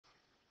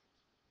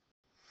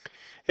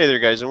Hey there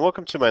guys, and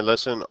welcome to my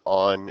lesson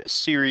on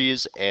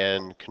series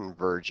and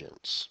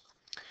convergence.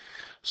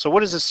 So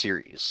what is a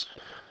series?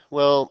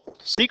 Well,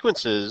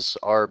 sequences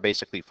are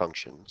basically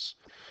functions,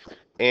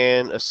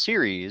 and a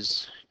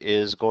series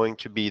is going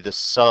to be the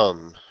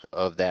sum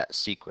of that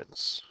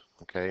sequence.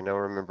 Okay, now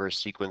remember a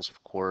sequence,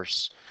 of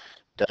course,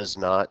 does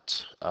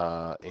not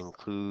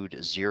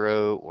include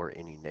zero or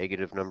any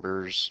negative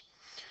numbers.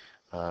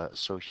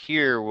 So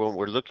here, when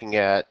we're looking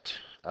at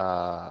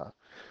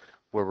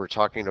where we're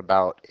talking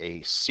about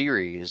a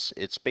series,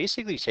 it's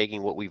basically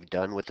taking what we've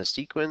done with a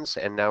sequence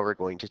and now we're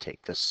going to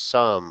take the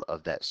sum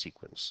of that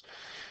sequence.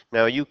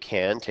 Now you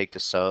can take the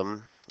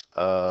sum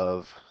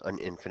of an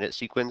infinite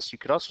sequence. You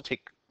could also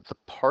take the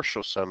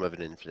partial sum of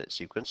an infinite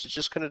sequence. It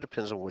just kind of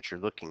depends on what you're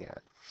looking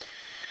at.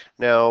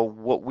 Now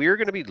what we're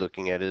going to be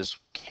looking at is,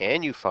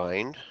 can you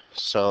find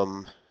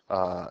some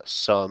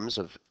sums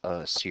of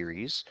a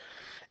series,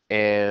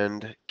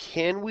 and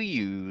can we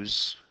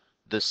use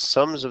the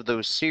sums of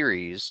those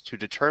series to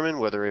determine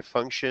whether a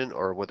function,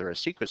 or whether a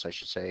sequence, I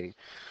should say,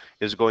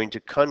 is going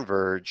to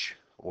converge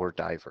or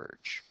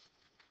diverge?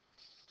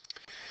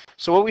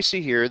 So what we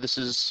see here, this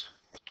is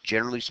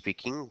generally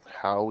speaking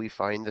how we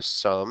find the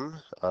sum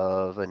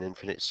of an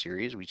infinite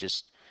series. We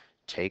just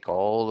take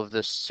all of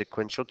the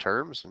sequential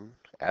terms and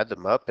add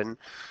them up, and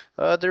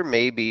there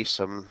may be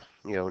some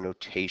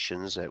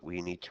notations that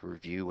we need to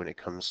review when it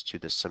comes to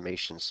the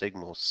summation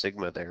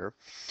sigma there.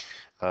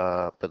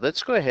 But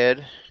let's go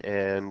ahead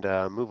and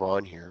move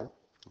on here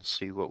and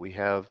see what we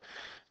have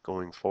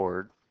going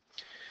forward.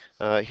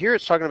 Here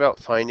it's talking about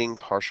finding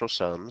partial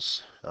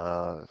sums.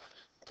 What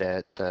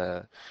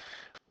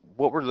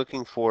we're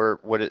looking for,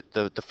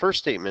 the first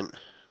statement,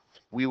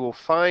 we will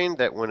find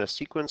that when a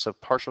sequence of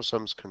partial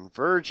sums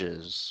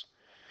converges,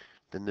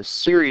 then the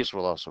series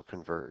will also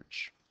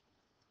converge.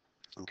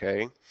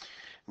 Okay.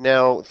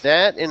 Now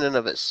that in and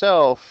of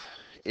itself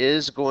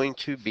is going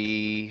to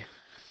be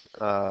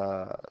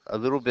a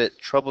little bit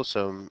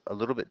troublesome a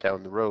little bit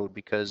down the road,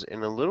 because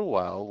in a little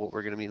while what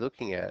we're going to be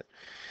looking at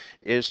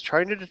is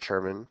trying to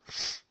determine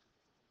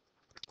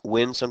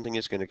when something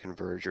is going to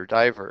converge or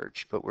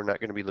diverge, but we're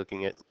not going to be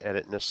looking at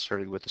it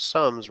necessarily with the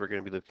sums. We're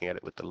going to be looking at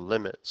it with the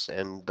limits,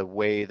 and the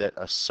way that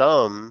a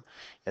sum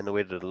and the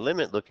way that a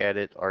limit look at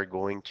it are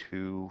going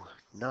to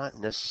not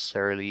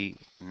necessarily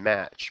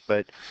match.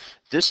 But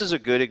this is a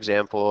good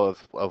example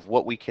of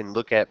what we can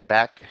look at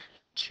back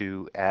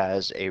to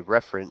as a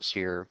reference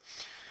here.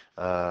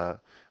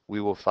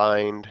 We will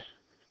find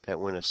that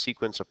when a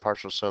sequence of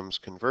partial sums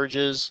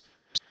converges,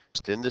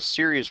 then the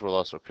series will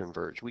also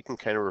converge. We can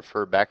kind of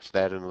refer back to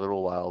that in a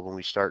little while when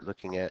we start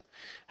looking at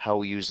how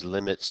we use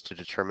limits to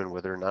determine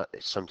whether or not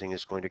something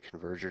is going to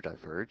converge or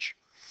diverge.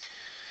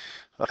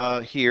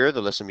 Here,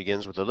 the lesson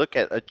begins with a look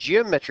at a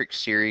geometric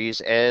series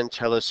and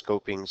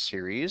telescoping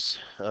series.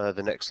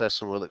 The next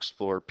lesson will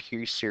explore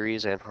pure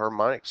series and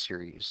harmonic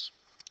series.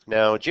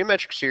 Now,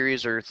 geometric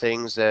series are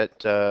things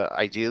that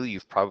ideally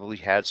you've probably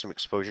had some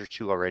exposure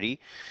to already.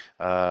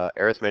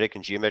 Arithmetic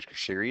and geometric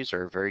series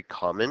are very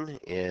common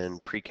in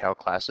pre-cal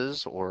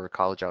classes or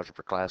college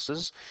algebra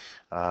classes,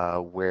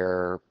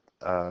 where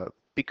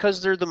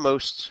because they're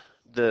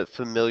the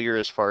familiar,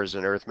 as far as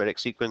an arithmetic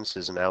sequence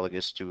is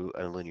analogous to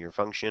a linear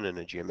function, and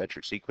a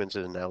geometric sequence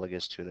is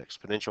analogous to an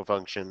exponential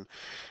function,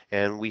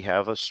 and we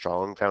have a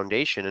strong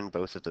foundation in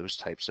both of those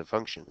types of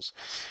functions.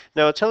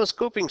 Now, a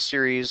telescoping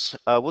series,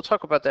 we'll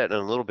talk about that in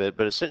a little bit,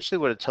 but essentially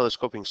what a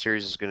telescoping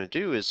series is going to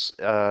do is,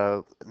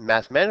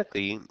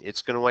 mathematically,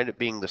 it's going to wind up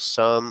being the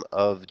sum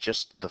of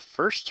just the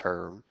first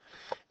term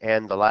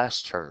and the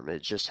last term.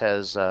 It just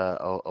has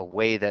a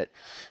way that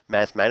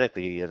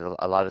mathematically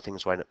a lot of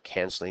things wind up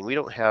canceling. We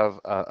don't have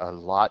a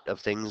lot of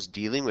things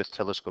dealing with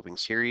telescoping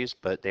series,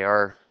 but they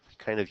are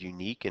kind of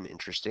unique and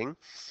interesting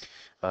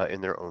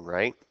in their own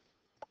right.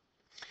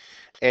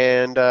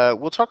 And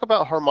we'll talk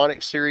about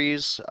harmonic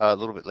series a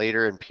little bit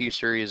later, and P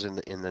series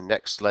in the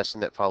next lesson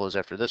that follows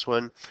after this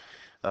one.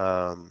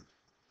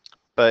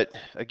 But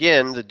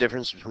again, the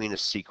difference between a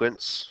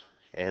sequence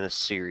and a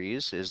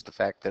series is the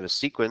fact that a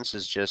sequence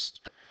is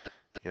just,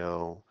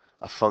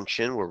 a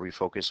function where we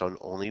focus on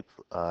only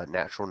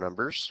natural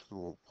numbers,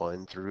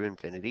 1 through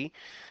infinity,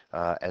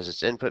 as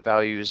its input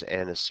values,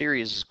 and a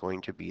series is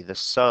going to be the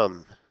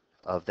sum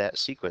of that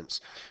sequence.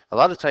 A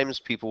lot of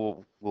times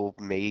people will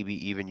maybe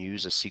even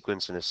use a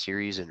sequence and a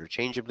series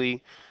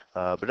interchangeably,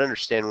 but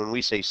understand when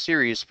we say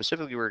series,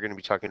 specifically we're going to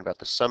be talking about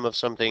the sum of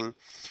something,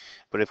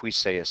 but if we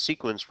say a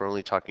sequence, we're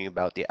only talking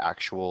about the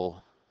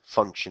actual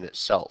function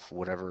itself,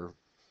 whatever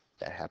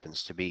that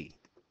happens to be.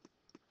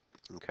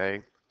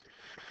 Okay?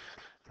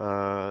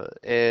 So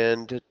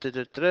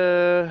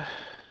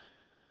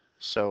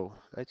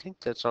I think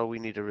that's all we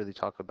need to really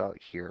talk about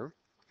here.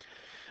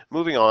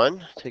 Moving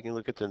on, taking a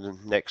look at the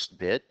next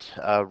bit,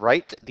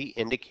 write the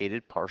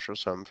indicated partial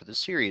sum for the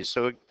series.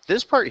 So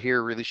this part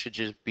here really should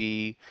just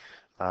be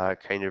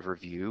kind of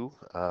review,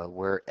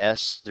 where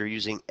they're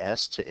using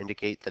S to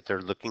indicate that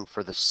they're looking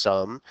for the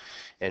sum,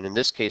 and in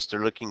this case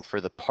they're looking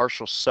for the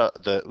partial sum.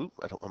 I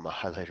don't want my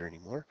highlighter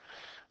anymore.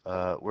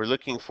 We're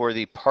looking for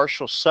the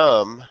partial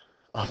sum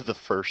of the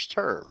first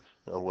term?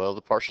 Well,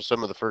 the partial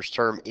sum of the first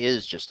term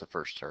is just the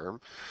first term.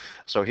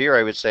 So here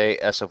I would say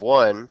S of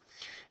 1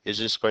 is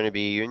just going to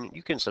be, and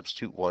you can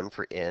substitute 1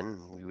 for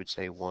n. We would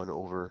say 1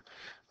 over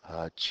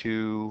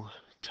 2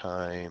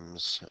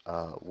 times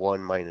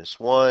 1 minus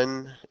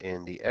 1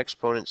 in the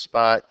exponent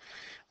spot,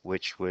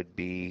 which would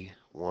be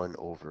 1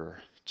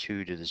 over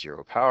 2 to the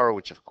 0 power,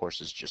 which of course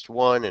is just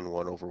 1, and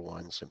 1 over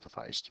 1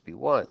 simplifies to be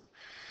 1.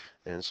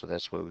 And so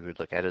that's what we would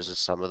look at as the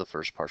sum of the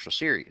first partial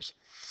series.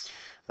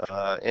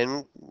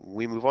 And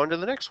we move on to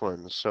the next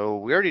one. So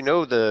we already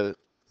know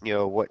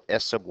what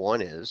S sub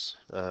 1 is.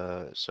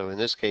 So in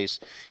this case,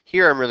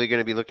 here I'm really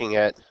going to be looking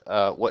at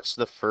what's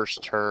the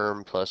first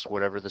term plus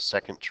whatever the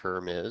second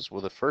term is.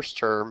 Well, the first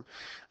term,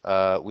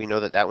 we know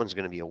that that one's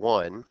going to be a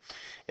 1.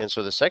 And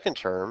so the second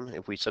term,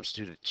 if we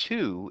substitute a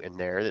 2 in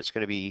there, that's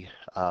going to be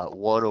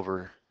 1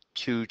 over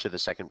 2 to the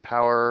second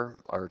power,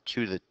 or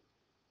 2 to the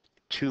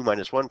 2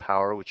 minus 1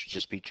 power, which would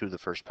just be 2 to the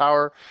first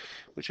power,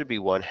 which would be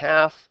 1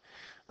 half.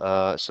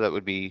 So that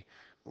would be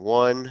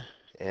 1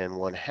 and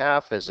 1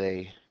 half as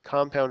a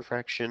compound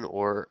fraction,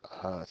 or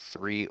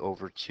 3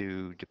 over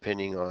 2,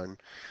 depending on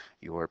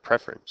your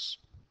preference.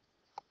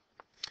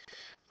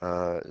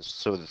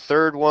 So the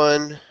third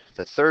one,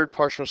 the third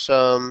partial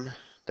sum,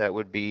 that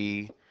would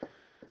be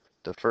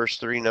the first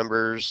three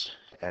numbers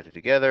added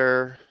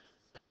together.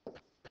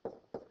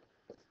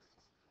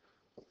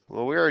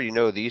 Well, we already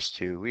know these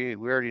two. We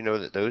already know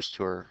that those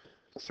two are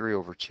 3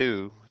 over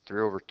 2.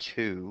 3 over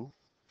 2.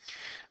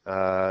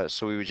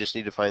 So we would just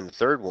need to find the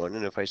third one,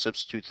 and if I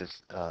substitute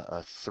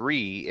a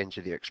 3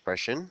 into the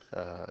expression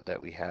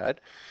that we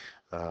had,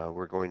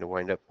 we're going to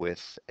wind up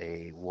with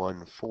a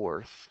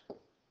 1/4.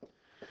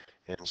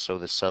 And so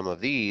the sum of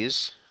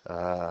these,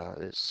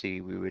 let's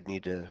see, we would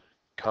need a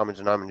common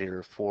denominator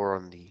of 4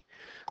 on the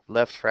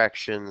left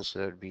fraction, so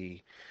that would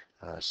be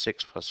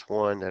 6 plus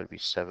 1, that would be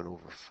 7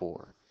 over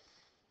 4.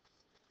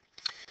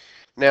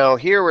 Now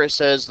here where it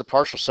says the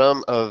partial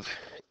sum of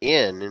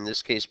n, in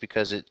this case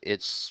because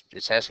it's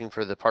asking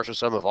for the partial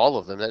sum of all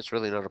of them, that's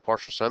really not a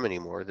partial sum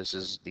anymore. This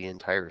is the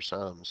entire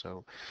sum.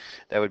 So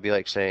that would be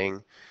like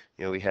saying,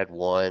 we had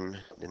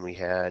 1, then we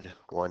had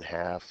 1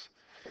 half,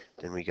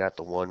 then we got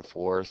the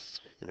 1/4,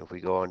 and if we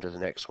go on to the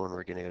next one,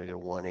 we're going to get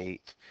 1/8,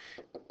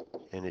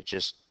 and it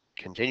just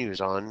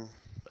continues on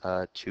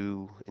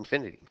to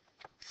infinity.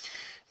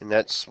 And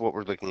that's what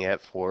we're looking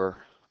at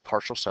for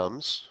partial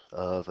sums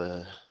of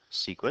a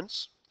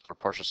sequence, or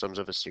partial sums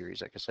of a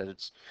series. Like I said,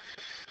 it's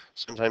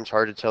sometimes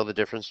hard to tell the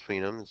difference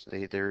between them.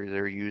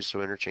 They're used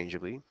so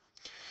interchangeably.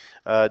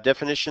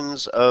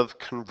 Definitions of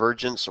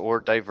convergence or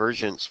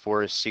divergence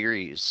for a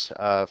series.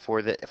 For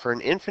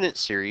an infinite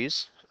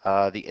series,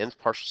 the nth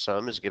partial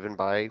sum is given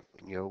by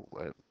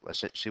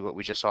essentially what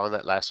we just saw in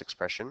that last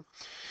expression.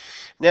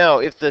 Now,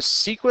 if the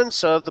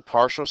sequence of the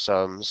partial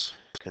sums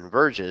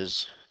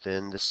converges,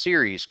 then the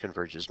series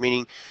converges.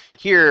 Meaning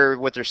here,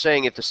 what they're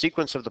saying, if the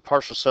sequence of the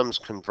partial sums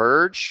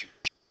converge,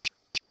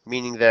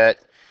 meaning that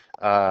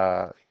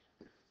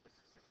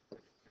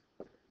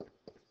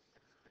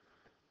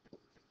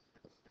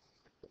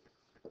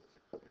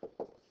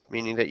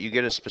you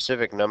get a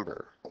specific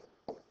number,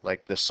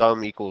 like the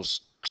sum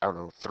equals, I don't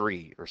know,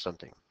 3 or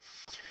something.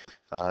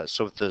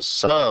 So if the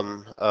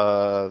sum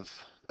of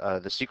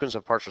the sequence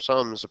of partial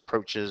sums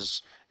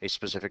approaches a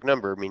specific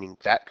number, meaning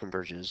that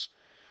converges,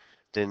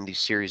 then the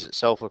series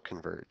itself will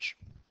converge.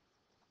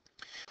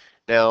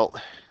 Now,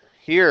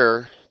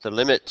 here, the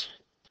limit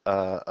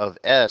of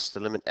S, the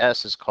limit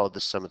S is called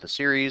the sum of the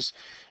series,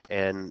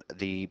 and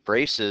the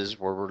braces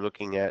where we're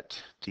looking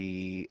at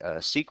the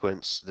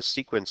sequence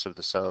of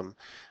the sum,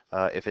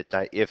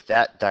 if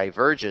that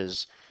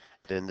diverges,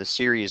 then the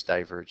series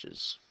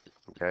diverges.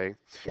 Okay,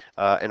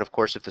 and of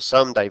course, if the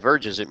sum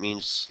diverges, it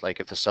means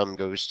like if the sum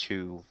goes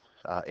to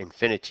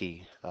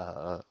infinity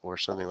or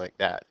something like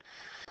that.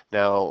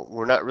 Now,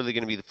 we're not really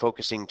going to be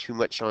focusing too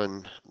much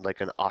on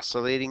like an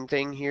oscillating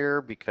thing here,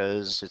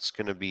 because it's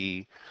going to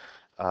be,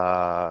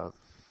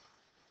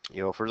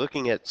 if we're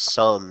looking at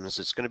sums,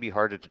 it's going to be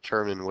hard to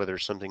determine whether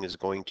something is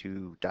going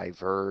to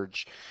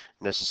diverge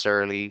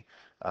necessarily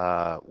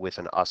with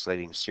an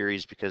oscillating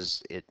series,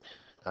 because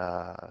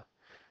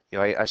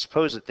I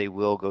suppose that they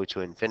will go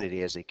to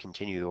infinity as they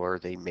continue, or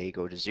they may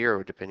go to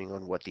 0 depending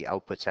on what the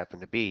outputs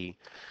happen to be.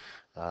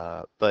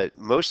 But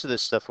most of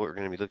this stuff what we're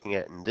going to be looking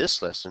at in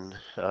this lesson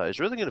is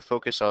really going to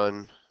focus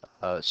on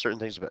certain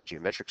things about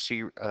geometric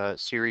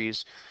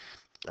series.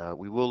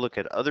 We will look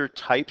at other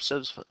types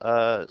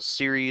of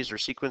series or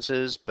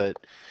sequences, but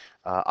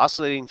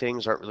oscillating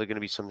things aren't really going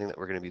to be something that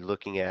we're going to be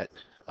looking at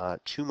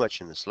too much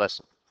in this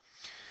lesson.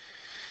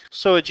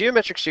 So a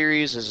geometric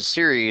series is a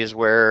series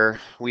where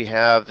we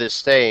have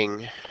this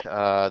thing,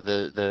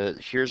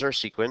 here's our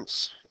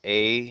sequence,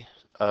 A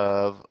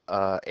of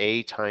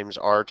A times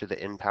R to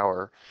the n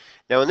power.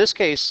 Now in this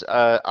case,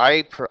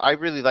 I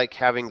really like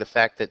having the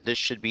fact that this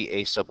should be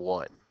A sub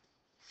 1.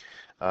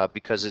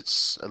 Because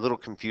it's a little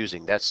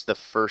confusing. That's the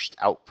first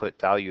output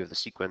value of the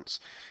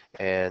sequence.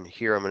 And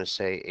here I'm going to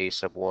say A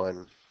sub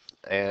 1.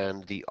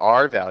 And the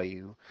R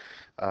value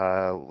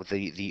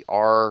the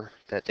R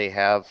that they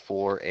have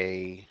for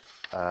a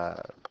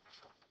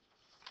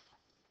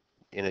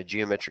in a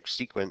geometric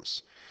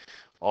sequence,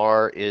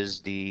 R is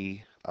the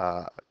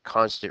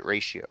constant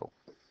ratio.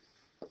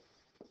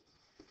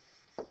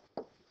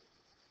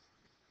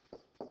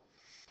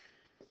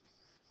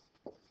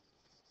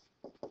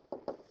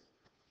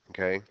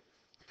 Okay,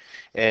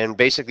 and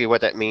basically what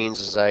that means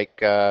is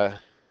like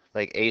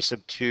a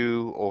sub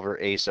 2 over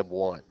a sub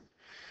 1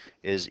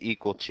 is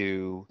equal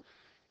to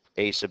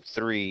a sub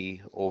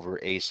 3 over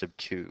a sub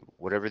 2.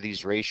 Whatever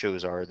these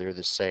ratios are, they're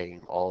the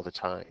same all the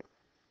time.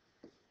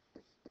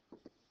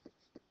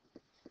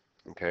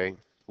 Okay,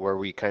 where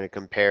we kind of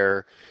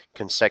compare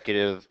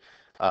consecutive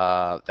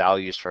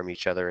values from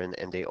each other,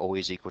 and they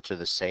always equal to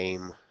the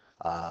same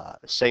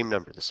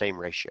number, the same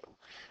ratio.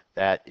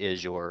 That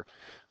is your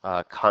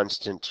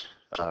constant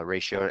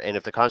ratio. And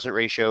if the constant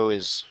ratio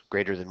is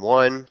greater than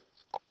 1,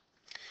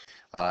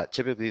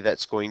 typically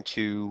that's going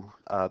to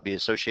be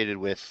associated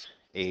with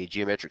a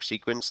geometric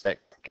sequence that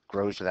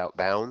grows without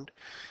bound.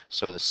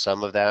 So the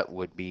sum of that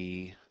would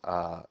be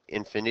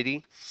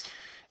infinity,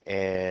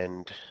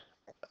 and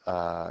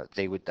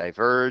they would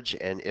diverge.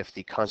 And if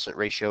the constant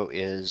ratio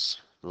is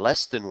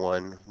less than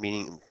 1,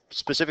 meaning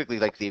specifically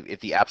like if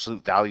the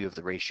absolute value of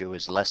the ratio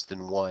is less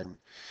than 1,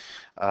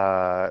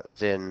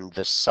 then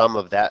the sum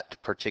of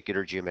that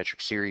particular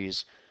geometric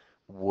series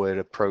would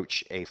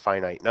approach a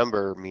finite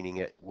number, meaning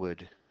it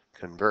would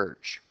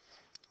converge.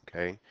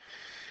 Okay,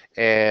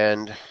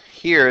 and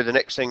here the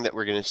next thing that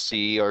we're going to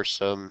see are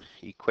some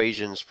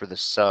equations for the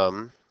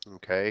sum.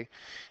 Okay,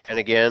 and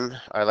again,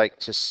 I like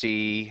to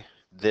see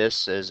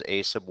this as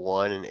a sub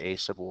 1 and a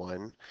sub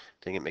 1.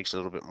 I think it makes a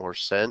little bit more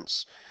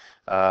sense.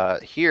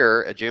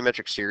 Here, a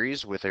geometric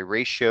series with a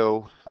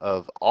ratio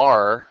of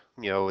r,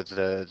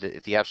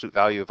 if the absolute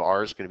value of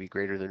r is going to be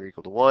greater than or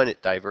equal to 1,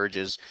 it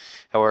diverges.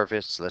 However, if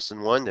it's less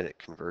than 1, then it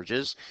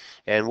converges.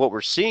 And what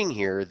we're seeing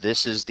here,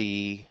 this is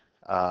the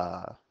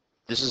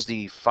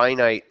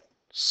finite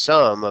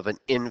sum of an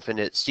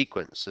infinite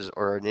sequence,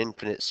 or an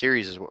infinite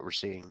series is what we're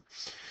seeing.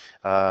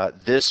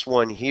 This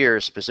one here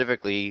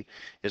specifically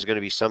is going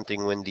to be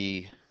something when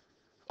the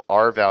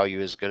R value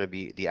is going to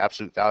be, the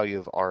absolute value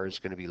of R is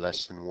going to be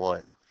less than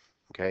 1.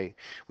 Okay,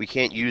 we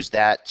can't use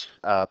that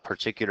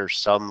particular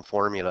sum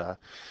formula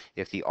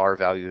if the R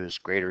value is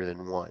greater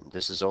than 1.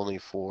 This is only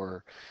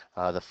for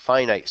the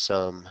finite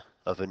sum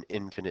of an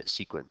infinite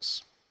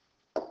sequence.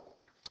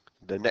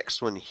 The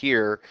next one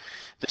here,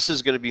 this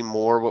is going to be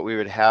more what we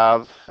would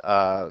have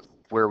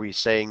where we're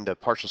saying the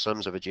partial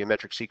sums of a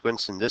geometric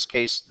sequence. In this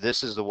case,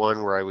 this is the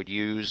one where I would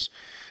use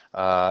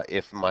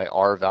if my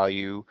R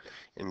value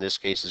in this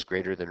case is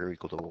greater than or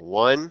equal to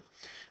 1,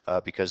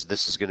 because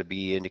this is going to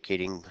be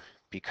indicating,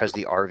 because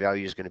the R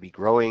value is going to be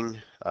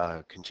growing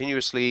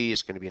continuously,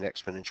 it's going to be an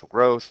exponential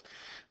growth,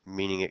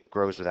 meaning it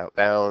grows without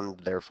bound,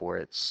 therefore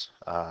it's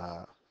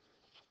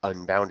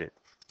unbounded.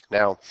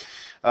 Now,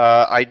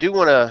 I do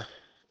want to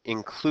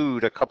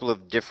include a couple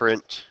of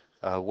different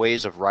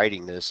ways of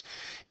writing this.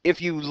 If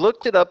you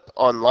looked it up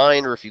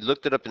online, or if you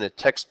looked it up in a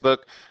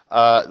textbook,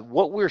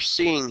 what we're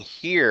seeing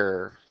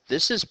here,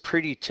 this is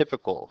pretty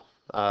typical.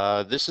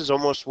 This is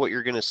almost what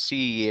you're going to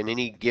see in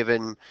any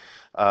given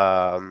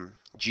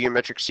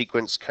geometric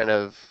sequence kind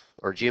of,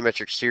 or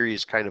geometric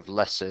series kind of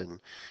lesson,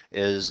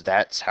 is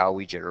that's how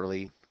we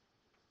generally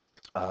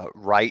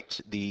write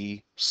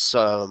the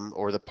sum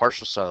or the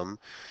partial sum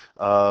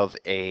of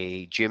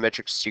a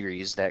geometric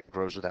series that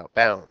grows without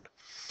bound.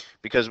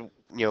 Because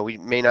we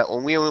may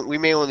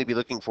only be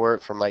looking for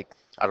it from, like,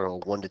 I don't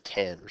know, 1 to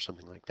 10 or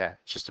something like that. It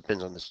just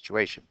depends on the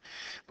situation.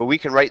 But we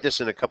can write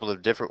this in a couple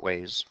of different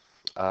ways.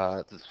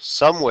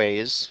 Some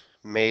ways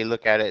may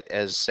look at it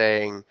as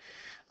saying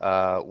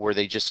where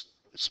they just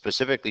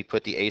specifically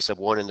put the a sub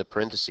 1 in the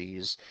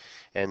parentheses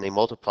and they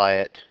multiply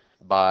it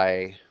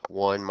by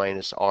 1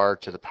 minus r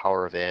to the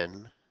power of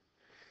n,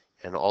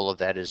 and all of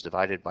that is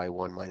divided by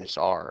 1 minus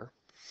r.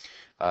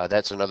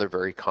 That's another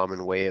very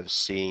common way of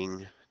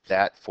seeing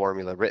that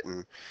formula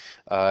written,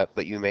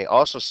 but you may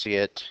also see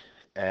it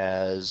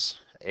as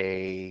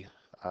a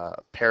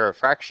pair of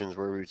fractions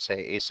where we would say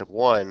a sub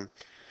 1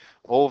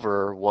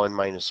 over 1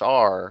 minus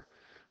r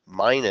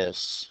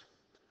minus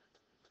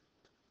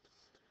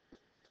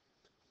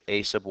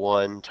a sub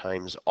 1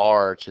 times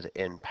r to the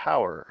n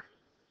power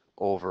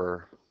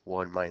over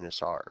 1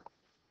 minus r.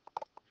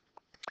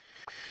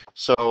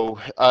 So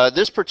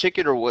this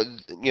particular one,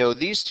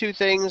 these two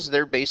things,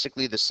 they're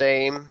basically the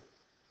same.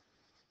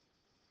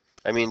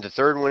 I mean, the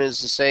third one is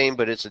the same,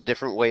 but it's a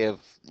different way of,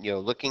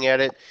 looking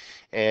at it.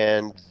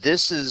 And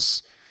this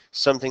is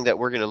something that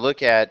we're going to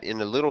look at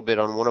in a little bit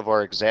on one of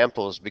our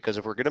examples, because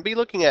if we're going to be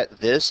looking at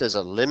this as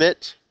a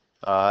limit,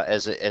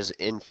 as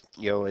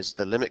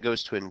the limit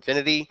goes to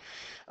infinity,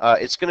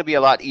 it's going to be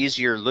a lot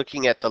easier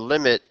looking at the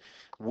limit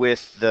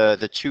with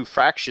the two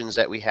fractions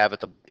that we have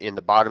in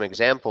the bottom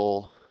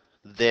example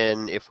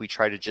than if we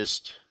try to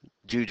just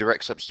do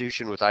direct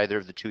substitution with either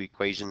of the two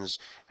equations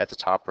at the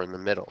top or in the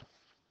middle.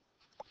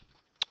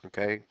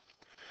 Okay.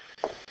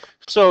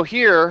 So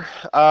here,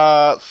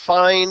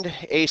 find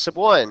a sub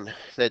 1.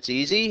 That's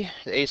easy.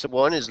 A sub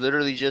 1 is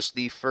literally just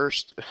the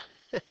first,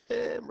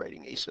 I'm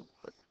writing a sub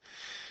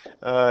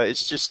 1.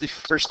 It's just the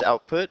first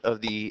output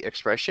of the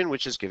expression,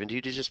 which is given to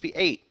you to just be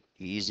 8.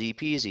 Easy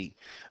peasy.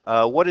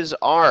 What is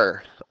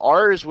R?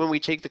 R is when we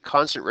take the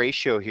constant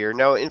ratio here.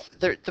 Now,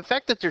 the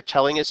fact that they're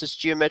telling us it's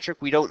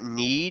geometric, we don't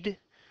need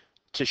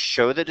to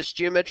show that it's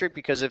geometric,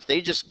 because if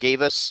they just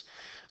gave us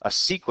a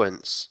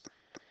sequence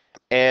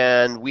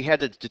and we had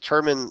to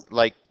determine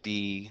like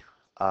the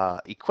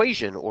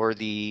equation or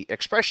the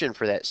expression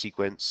for that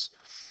sequence,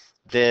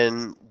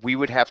 then we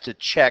would have to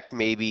check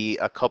maybe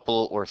a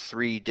couple or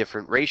 3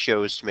 different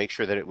ratios to make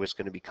sure that it was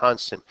going to be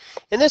constant.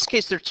 In this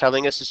case, they're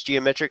telling us it's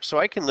geometric, so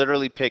I can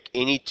literally pick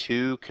any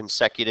 2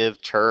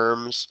 consecutive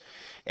terms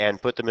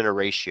and put them in a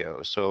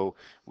ratio. So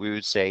we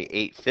would say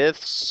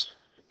 8/5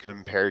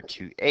 compared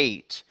to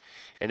 8.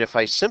 And if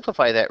I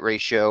simplify that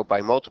ratio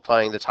by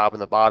multiplying the top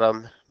and the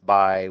bottom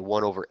by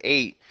 1 over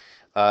 8,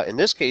 in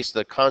this case,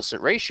 the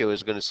constant ratio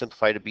is going to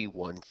simplify to be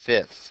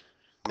 1/5.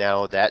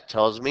 Now that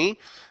tells me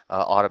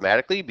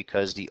automatically,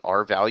 because the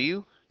R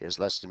value is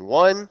less than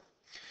 1,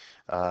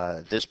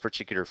 this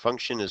particular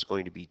function is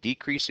going to be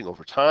decreasing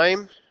over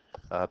time,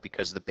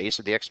 because the base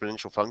of the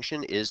exponential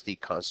function is the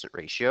constant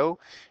ratio,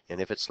 and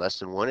if it's less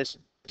than 1, it's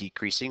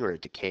decreasing or a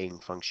decaying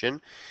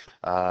function.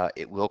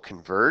 It will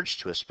converge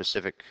to a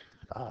specific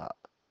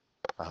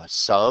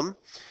sum.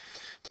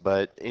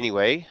 But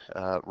anyway,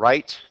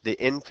 write the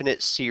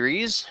infinite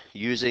series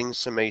using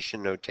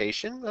summation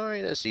notation. All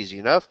right, that's easy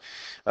enough.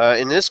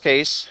 In this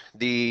case,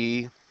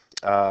 the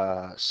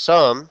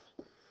sum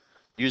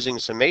using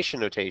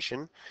summation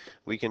notation,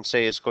 we can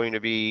say it's going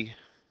to be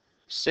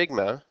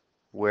sigma,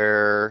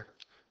 where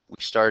we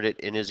start at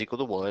n is equal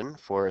to 1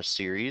 for a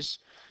series,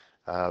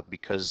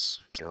 because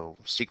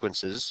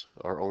sequences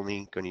are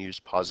only going to use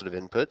positive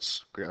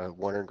inputs,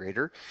 1 or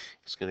greater.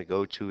 It's going to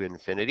go to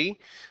infinity.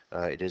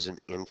 It is an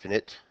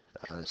infinite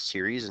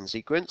series and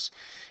sequence.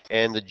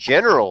 And the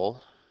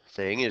general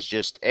thing is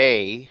just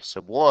a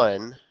sub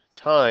 1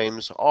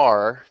 times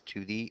r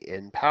to the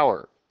n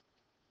power.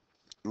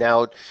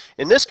 Now,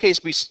 in this case,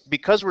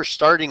 because we're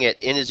starting at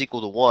n is equal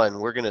to 1,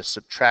 we're going to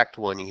subtract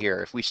 1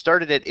 here. If we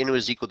started at n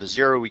was equal to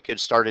 0, we could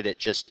start it at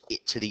just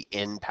to the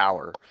n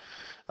power.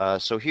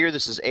 So here,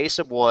 this is a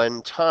sub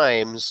 1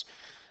 times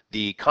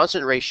the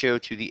constant ratio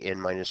to the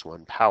n minus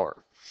 1 power.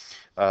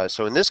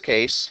 So in this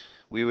case,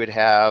 we would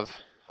have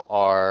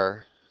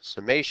our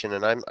summation,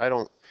 and I'm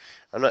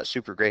not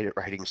super great at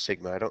writing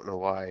sigma. I don't know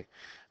why.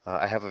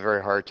 I have a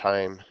very hard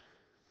time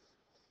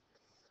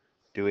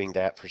doing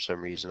that for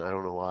some reason. I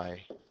don't know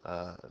why.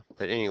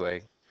 But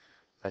anyway,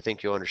 I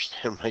think you'll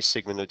understand my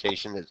sigma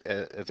notation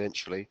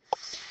eventually.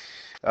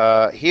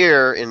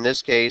 Here, in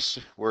this case,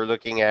 we're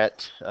looking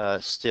at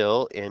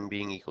still n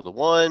being equal to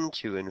 1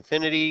 to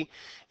infinity.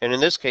 And in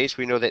this case,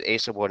 we know that a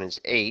sub 1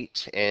 is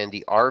 8, and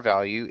the r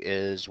value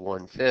is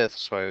 1/5.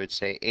 So I would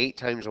say 8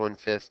 times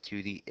 1/5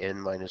 to the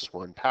n minus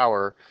 1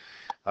 power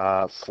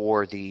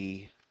for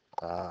the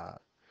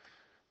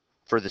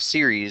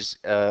series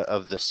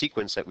of the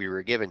sequence that we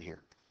were given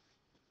here.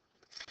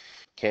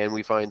 Can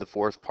we find the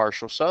fourth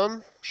partial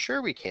sum?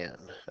 Sure we can.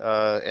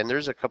 And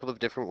there's a couple of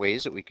different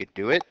ways that we could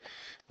do it.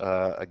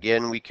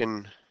 Again, we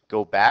can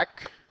go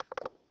back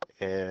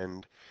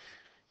and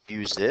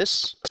use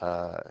this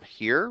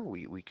here.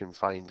 We can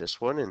find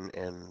this one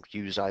and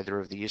use either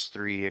of these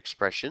 3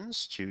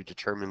 expressions to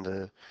determine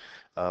the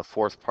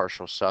fourth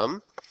partial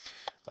sum.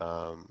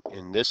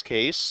 In this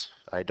case,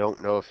 I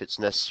don't know if it's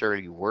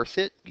necessarily worth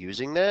it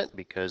using that,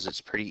 because it's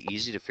pretty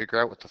easy to figure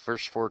out what the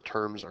first 4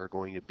 terms are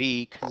going to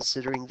be,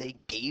 considering they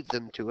gave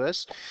them to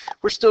us.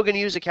 We're still going to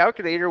use a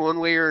calculator one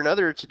way or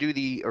another to do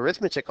the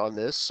arithmetic on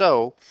this.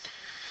 So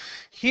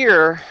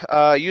here,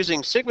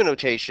 using sigma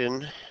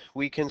notation,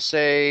 we can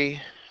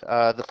say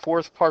the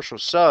fourth partial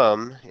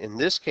sum. In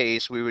this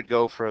case, we would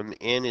go from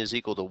n is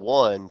equal to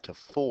 1 to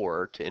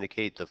 4 to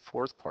indicate the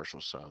fourth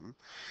partial sum.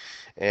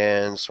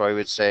 And so I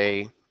would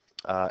say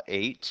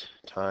 8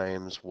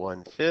 times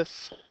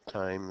 1/5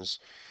 times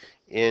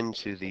n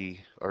to the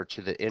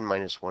n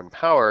minus 1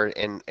 power,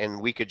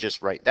 and we could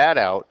just write that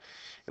out.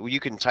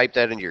 You can type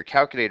that into your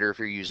calculator if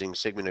you're using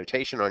sigma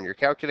notation on your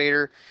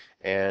calculator,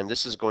 and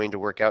this is going to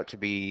work out to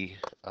be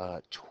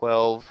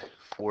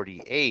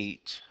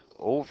 1248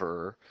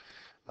 over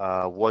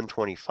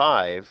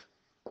 125.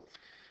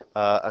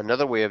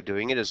 Another way of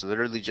doing it is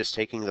literally just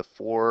taking the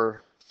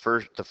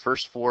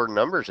first 4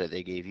 numbers that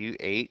they gave you,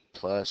 8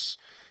 plus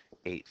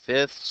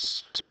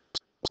 8/5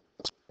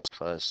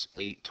 plus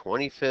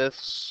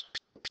 8/25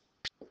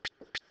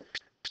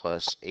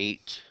 plus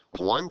 8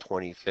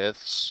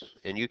 1/25,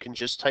 and you can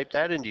just type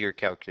that into your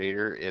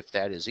calculator if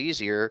that is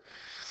easier,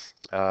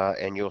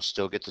 and you'll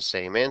still get the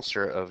same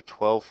answer of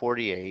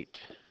 1248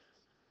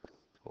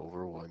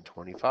 over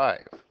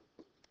 125.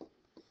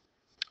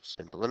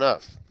 Simple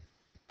enough.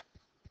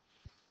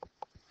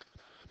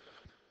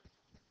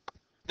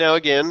 Now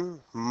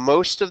again,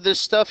 most of this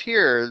stuff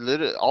here,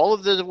 all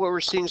of what we're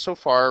seeing so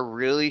far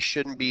really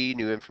shouldn't be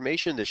new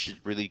information. This should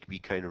really be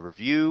kind of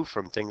review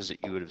from things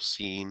that you would have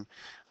seen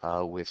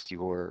with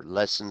your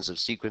lessons of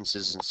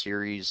sequences and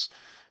series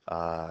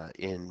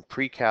in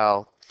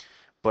pre-cal.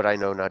 But I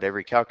know not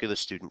every calculus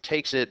student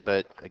takes it,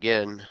 but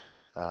again,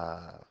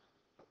 uh,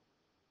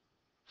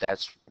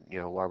 that's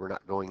why we're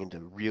not going into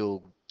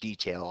real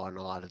detail on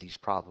a lot of these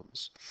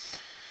problems.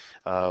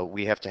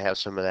 We have to have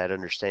some of that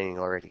understanding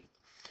already.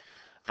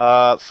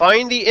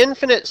 Find the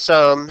infinite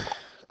sum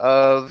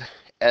of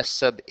S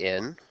sub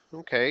n.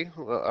 Okay,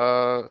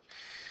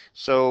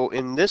 so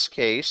in this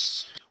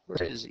case,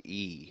 where is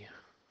E?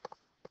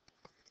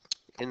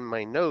 In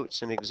my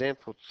notes in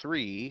example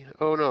 3,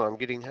 oh no, I'm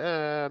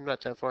not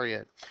that far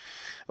yet.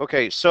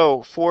 Okay,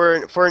 so for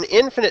an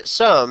infinite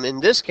sum, in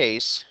this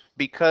case,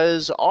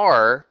 because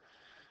R,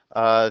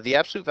 the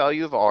absolute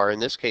value of R in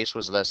this case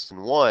was less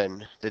than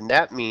 1, then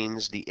that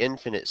means the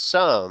infinite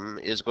sum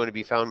is going to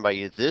be found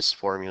by this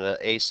formula,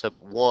 A sub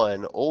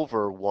 1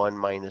 over 1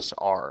 minus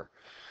R.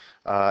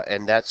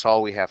 And that's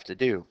all we have to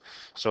do.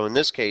 So in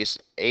this case,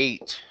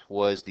 8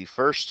 was the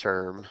first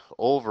term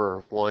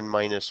over 1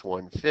 minus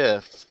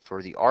 1/5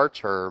 for the R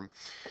term.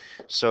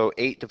 So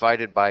 8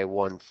 divided by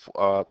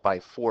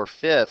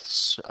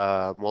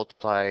 4/5,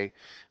 multiply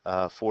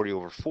 40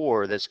 over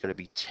 4, that's going to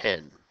be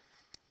 10.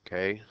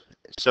 Okay,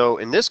 so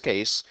in this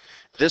case,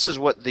 this is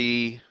what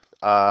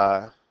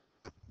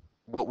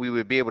what we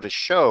would be able to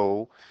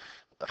show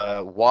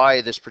why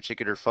this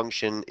particular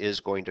function is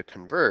going to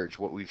converge.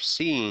 What we've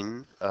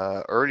seen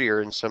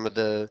earlier in some of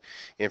the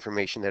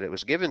information that it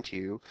was given to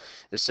you,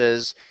 it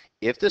says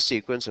if the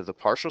sequence of the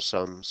partial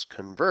sums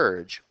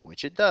converge,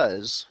 which it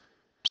does,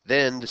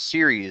 then the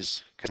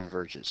series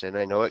converges. And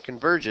I know it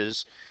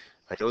converges.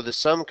 I know the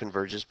sum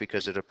converges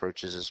because it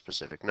approaches a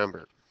specific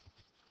number.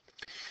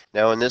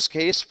 Now in this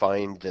case,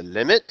 find the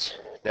limit.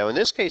 Now in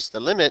this case,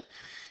 the limit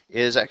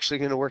is actually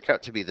going to work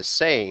out to be the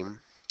same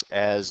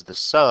as the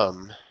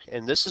sum.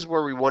 And this is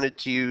where we wanted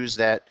to use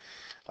that,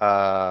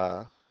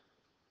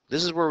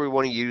 this is where we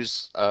want to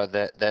use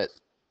that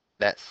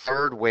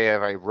third way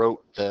I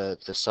wrote the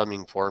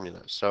summing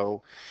formula.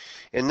 So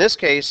in this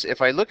case,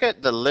 if I look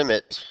at the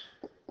limit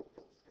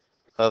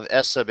of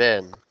S sub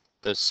n,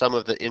 the sum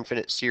of the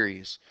infinite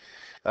series,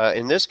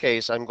 in this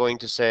case, I'm going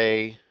to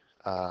say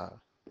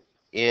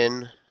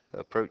n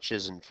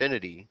approaches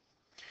infinity.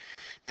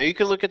 Now you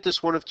can look at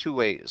this one of two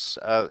ways.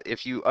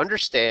 If you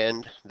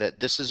understand that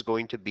this is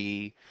going to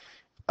be,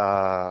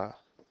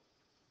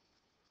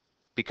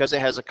 because it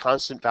has a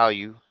constant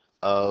value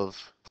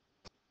of,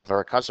 or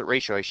a constant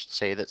ratio, I should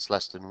say, that's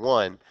less than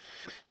 1,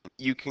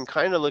 you can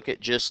kind of look at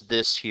just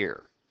this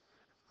here,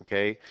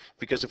 okay?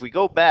 Because if we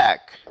go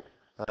back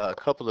a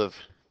couple of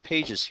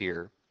pages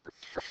here,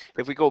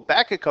 if we go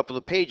back a couple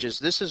of pages,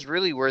 this is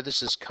really where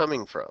this is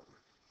coming from,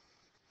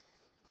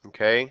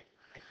 okay?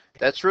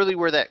 That's really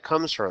where that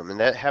comes from, and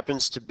that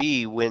happens to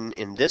be when,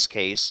 in this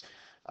case,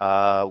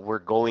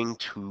 we're going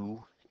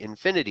to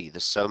infinity, the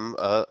sum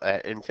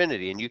at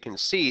infinity. And you can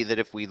see that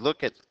if we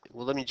look at,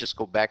 well, let me just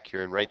go back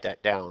here and write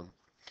that down.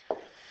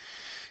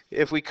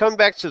 If we come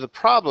back to the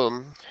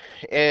problem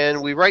and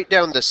we write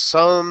down the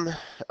sum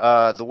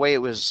the way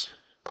it was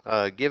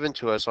given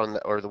to us on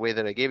the, or the way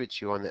that I gave it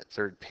to you on that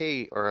third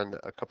page, or on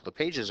a couple of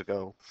pages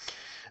ago,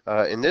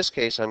 in this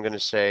case, I'm going to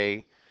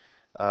say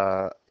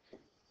A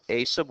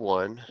sub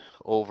 1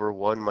 over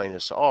 1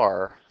 minus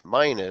R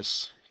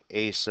minus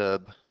A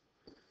sub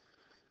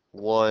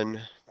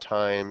 1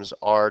 times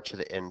R to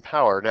the n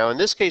power. Now in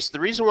this case, the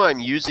reason why I'm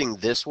using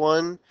this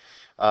one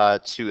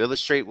to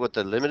illustrate what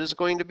the limit is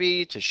going to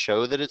be, to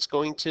show that it's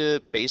going to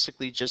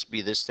basically just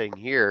be this thing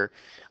here,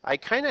 I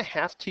kind of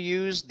have to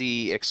use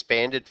the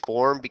expanded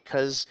form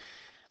because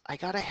I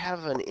gotta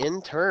have an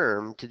n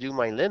term to do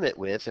my limit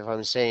with if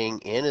I'm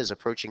saying n is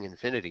approaching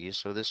infinity.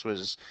 So this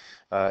was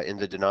in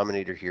the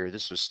denominator here,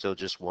 this was still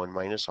just 1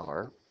 minus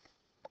R.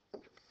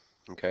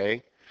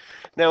 Okay.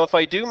 Now if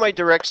I do my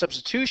direct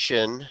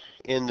substitution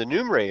in the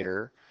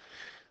numerator,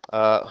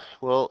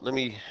 well, let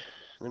me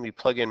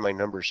plug in my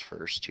numbers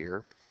first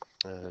here.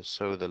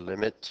 So the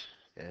limit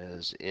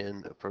as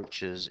n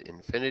approaches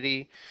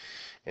infinity,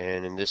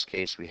 and in this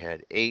case we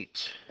had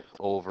 8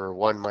 over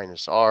 1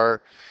 minus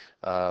R.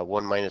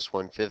 1 minus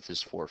 1/5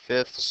 is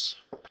 4/5,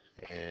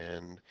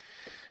 and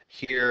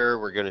here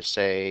we're going to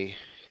say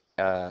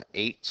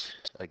 8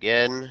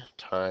 again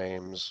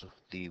times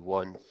the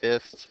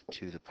 1/5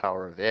 to the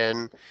power of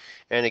n,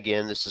 and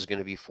again this is going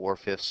to be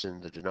 4/5 in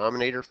the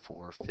denominator,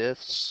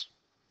 4/5.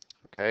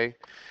 Okay,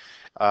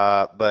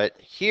 but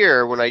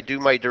here when I do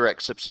my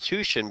direct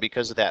substitution,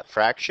 because of that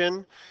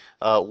fraction,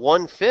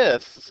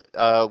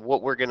 1/5,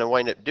 what we're going to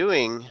wind up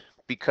doing,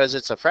 because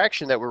it's a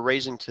fraction that we're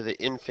raising to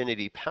the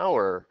infinity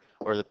power,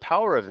 or the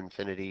power of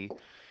infinity,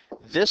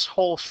 this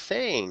whole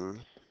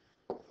thing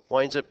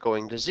winds up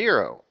going to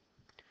 0,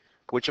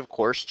 which of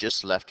course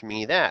just left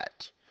me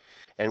that.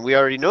 And we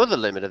already know the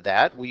limit of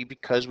that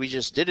because we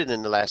just did it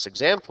in the last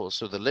example.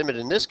 So the limit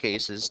in this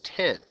case is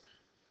 10.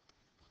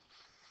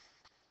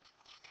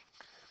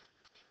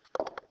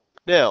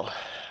 Now,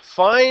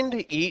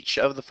 find each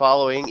of the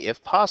following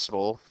if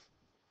possible,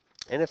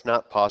 and if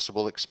not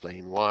possible,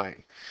 explain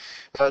why.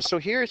 So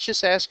here it's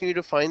just asking you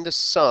to find the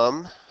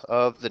sum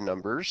of the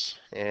numbers,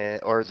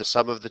 or the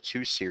sum of the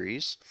two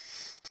series,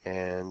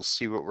 and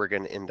see what we're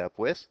going to end up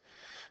with.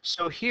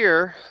 So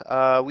here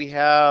we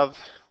have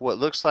what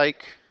looks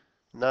like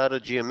not a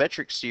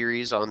geometric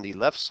series on the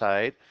left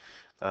side,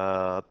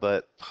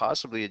 but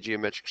possibly a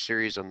geometric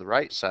series on the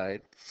right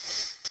side.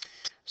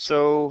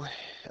 So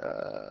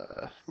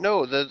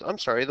no, I'm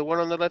sorry, the one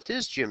on the left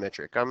is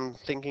geometric. I'm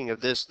thinking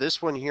of this.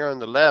 This one here on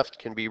the left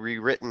can be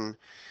rewritten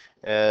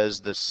as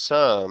the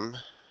sum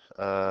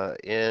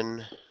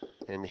and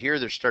here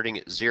they're starting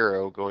at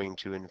 0 going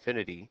to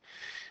infinity.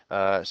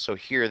 So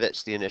here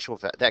that's the initial,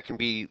 that can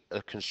be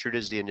construed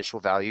as the initial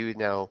value.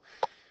 Now,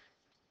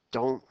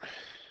 don't,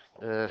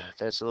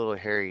 that's a little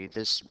hairy.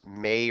 This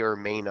may or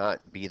may not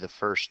be the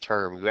first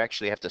term. You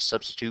actually have to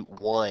substitute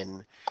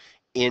 1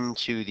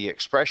 into the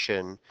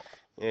expression.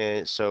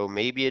 And so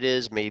maybe it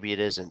is, maybe it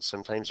isn't.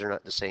 Sometimes they're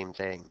not the same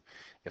thing.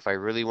 If I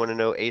really want to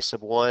know a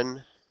sub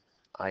 1,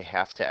 I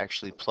have to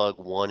actually plug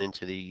 1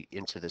 into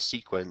the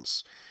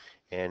sequence,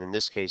 and in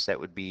this case that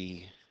would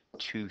be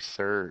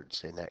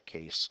 2/3 in that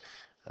case,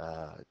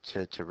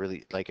 to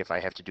really, like, if I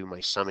have to do my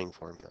summing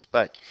formula.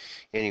 But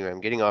anyway,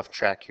 I'm getting off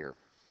track here.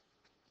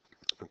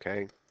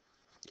 Okay.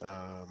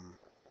 Um,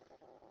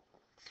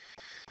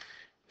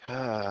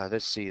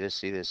 let's see.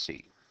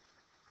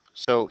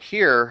 So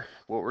here,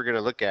 what we're going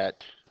to look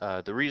at,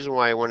 the reason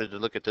why I wanted to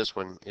look at this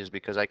one is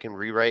because I can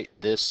rewrite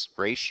this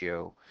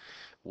ratio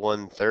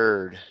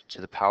 1/3 to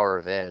the power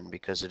of n,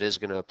 because it is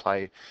going to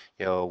apply,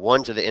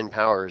 1 to the n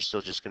power is still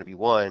just going to be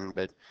 1,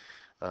 but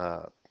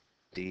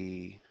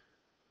the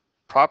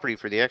property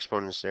for the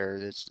exponents there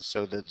is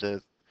so that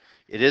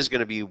it is going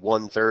to be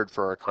 1/3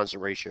 for our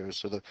constant ratio.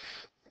 So the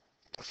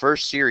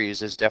first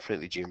series is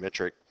definitely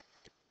geometric.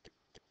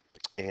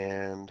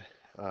 And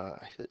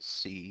let's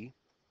see.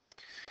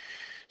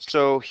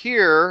 So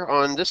here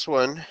on this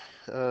one,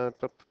 a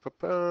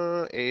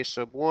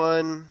sub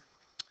 1,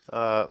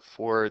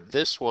 for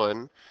this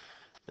one,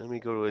 let me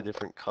go to a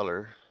different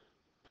color,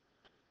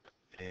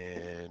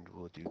 and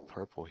we'll do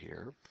purple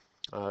here.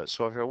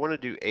 So if I want to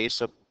do a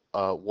sub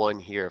 1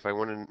 here, if I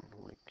want to,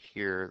 like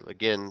here,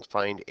 again,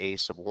 find a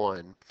sub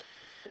 1,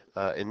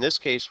 in this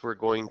case, we're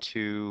going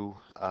to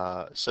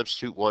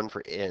substitute 1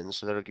 for n,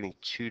 so that'll give me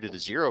 2 to the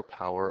 0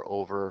 power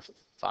over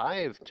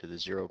 5 to the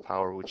 0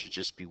 power, which would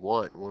just be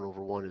 1. 1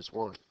 over 1 is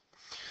 1.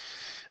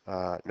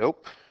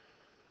 Nope.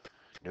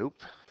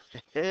 Nope.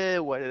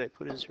 Why did I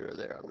put a 0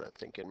 there? I'm not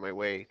thinking my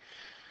way.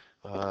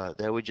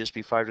 That would just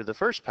be 5 to the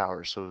first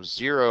power, so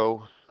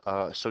 0.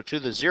 So 2 to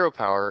the 0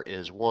 power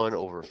is 1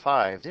 over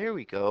 5. There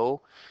we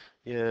go.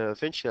 Yeah,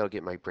 eventually I'll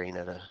get my brain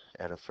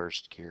at a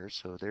first gear.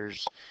 So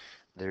there's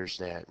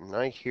that. And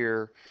I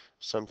hear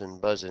something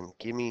buzzing.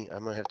 I'm going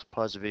to have to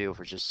pause the video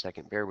for just a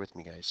second. Bear with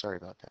me, guys. Sorry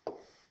about that.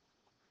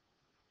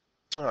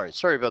 All right,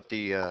 sorry about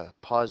the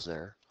pause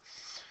there.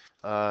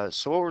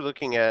 So what we're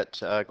looking at,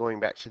 going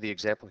back to the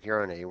example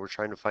here on A, we're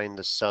trying to find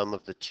the sum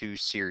of the two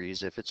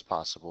series if it's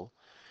possible.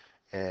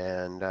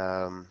 And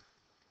I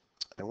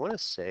want to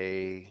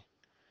say,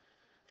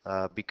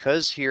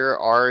 because here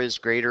r is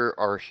greater,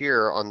 or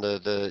here on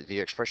the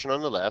expression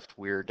on the left,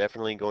 we're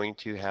definitely going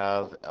to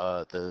have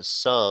the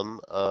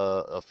sum,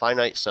 a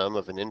finite sum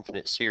of an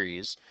infinite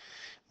series,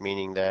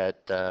 meaning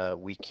that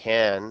we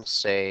can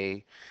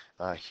say,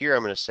 here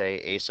I'm going to say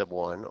a sub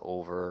 1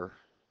 over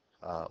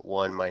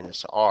 1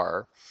 minus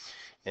r,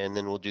 and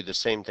then we'll do the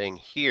same thing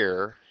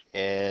here,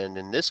 and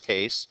in this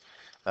case,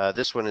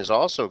 this one is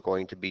also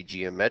going to be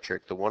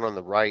geometric. The one on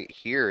the right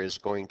here is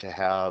going to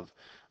have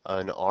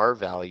an r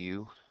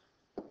value.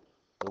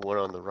 The one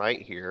on the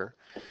right here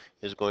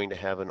is going to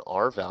have an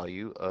r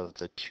value of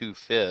the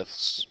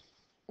 2/5.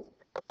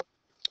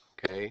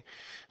 Okay,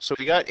 so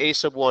we got a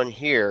sub 1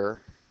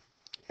 here,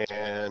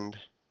 and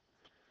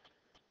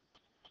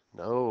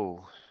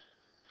no,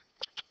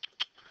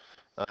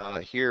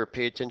 here,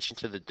 pay attention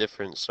to the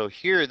difference. So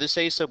here, this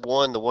a sub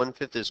 1, the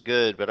 1/5 is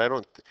good, but I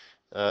don't,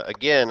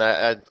 again,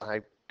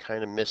 I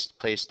kind of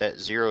misplaced that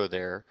 0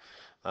 there.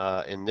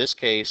 In this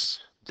case,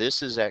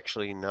 this is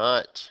actually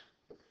not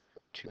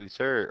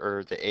 2/3,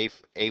 or the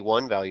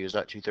A1 value is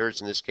not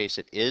 2/3. In this case,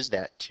 it is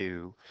that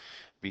 2,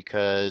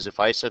 because if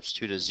I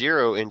substitute a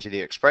 0 into the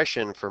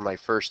expression for my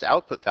first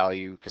output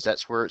value, because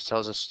that's where it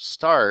tells us to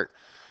start,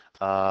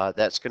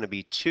 that's going to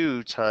be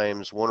 2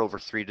 times 1 over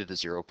 3 to the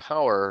 0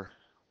 power,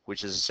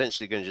 which is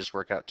essentially going to just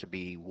work out to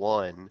be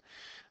 1.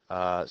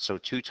 So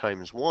 2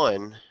 times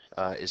 1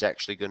 is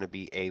actually going to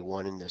be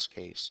A1 in this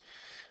case.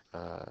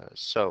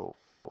 So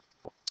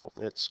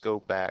let's go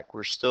back.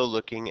 We're still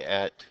looking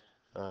at,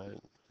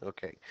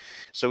 okay.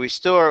 So we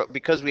still are,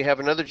 because we have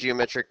another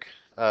geometric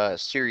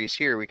series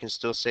here, we can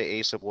still say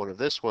a sub 1 of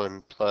this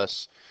one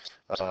plus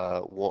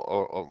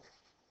over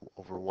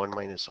 1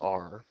 minus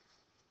r.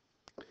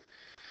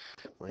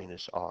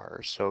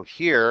 So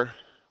here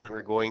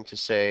we're going to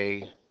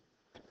say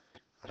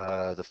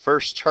the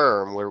first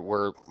term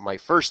where my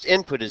first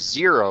input is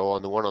 0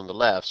 on the one on the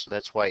left, so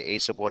that's why a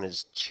sub 1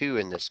 is 2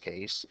 in this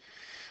case,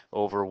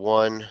 over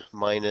 1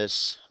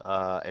 minus,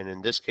 and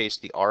in this case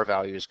the r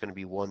value is going to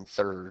be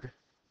 1/3.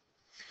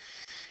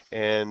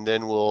 And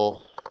then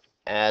we'll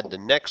add the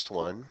next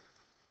one.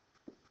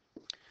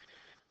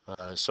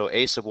 So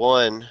a sub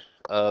 1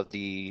 of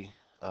the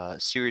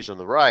series on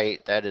the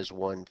right, that is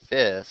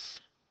 1/5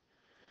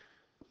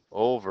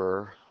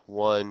 over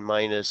 1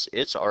 minus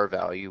its r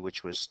value,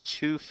 which was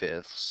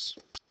 2/5.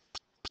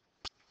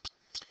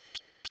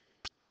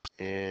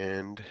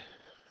 And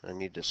I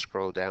need to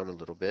scroll down a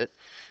little bit.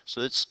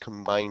 So let's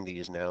combine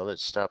these now.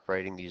 Let's stop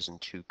writing these in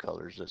two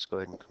colors. Let's go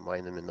ahead and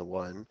combine them into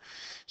one.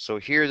 So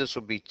here this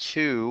will be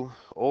 2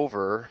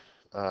 over,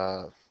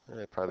 I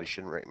probably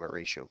shouldn't write my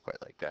ratio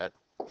quite like that.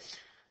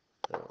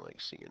 I don't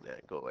like seeing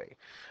that. Go away.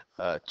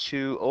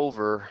 2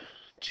 over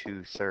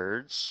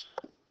 2/3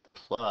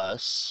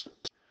 plus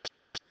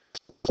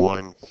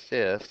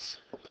 1/5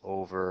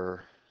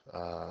 over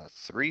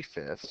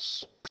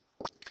 3/5.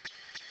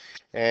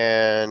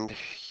 And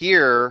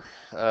here,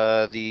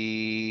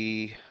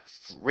 the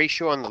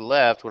ratio on the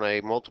left, when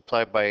I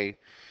multiply by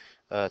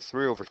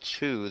 3 over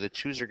 2, the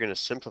 2's are going to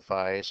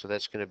simplify, so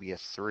that's going to be a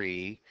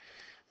 3.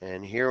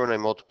 And here when I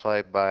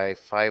multiply by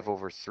 5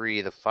 over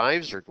 3, the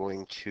 5's are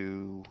going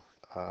to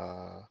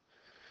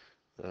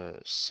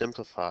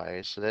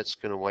simplify, so that's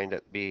going to wind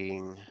up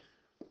being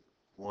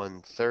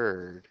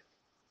 1/3.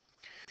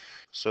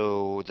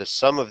 So the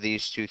sum of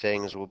these two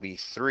things will be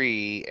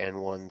 3 and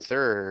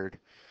 1/3,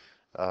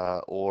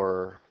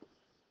 or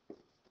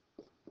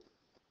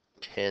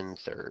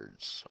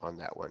 10/3 on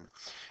that one.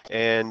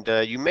 And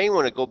you may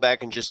want to go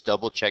back and just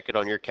double check it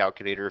on your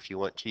calculator if you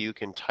want to. You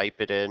can type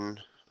it in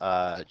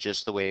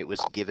just the way it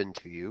was given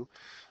to you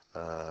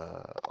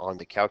on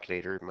the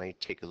calculator. It might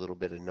take a little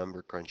bit of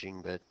number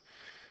crunching, but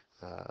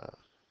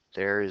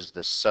there is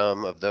the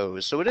sum of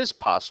those. So it is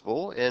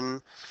possible,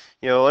 and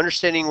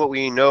understanding what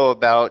we know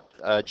about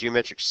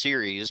geometric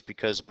series,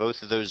 because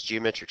both of those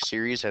geometric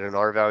series had an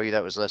r value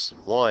that was less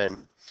than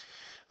 1,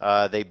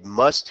 they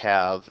must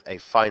have a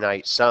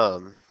finite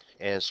sum.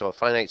 And so a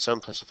finite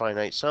sum plus a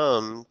finite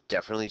sum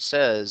definitely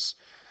says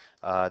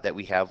that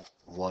we have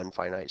one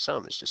finite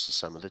sum. It's just the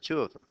sum of the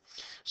two of them.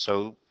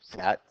 So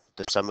that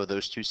the sum of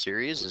those two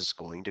series is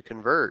going to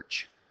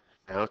converge.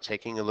 Now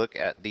taking a look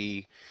at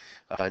the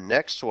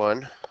next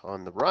one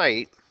on the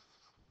right,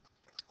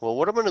 well,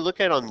 what I'm going to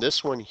look at on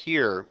this one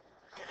here,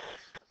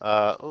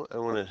 I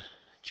want to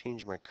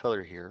change my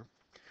color here.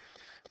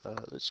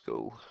 Let's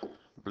go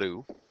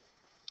blue.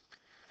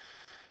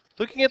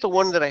 Looking at the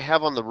one that I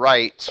have on the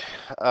right,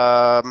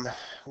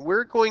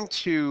 we're going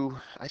to,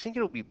 I think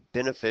it'll be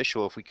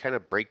beneficial if we kind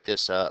of break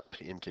this up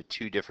into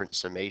two different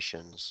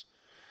summations.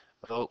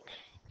 Oh,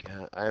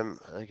 God,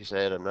 like I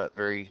said, I'm not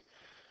very,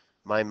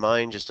 my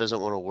mind just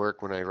doesn't want to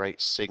work when I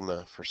write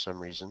sigma for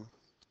some reason.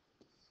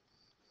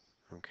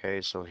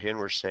 Okay, so here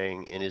we're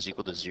saying n is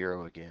equal to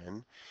 0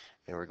 again,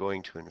 and we're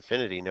going to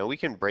infinity. Now we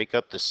can break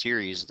up the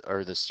series,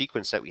 or the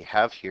sequence that we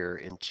have here,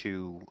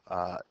 into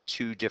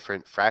two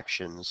different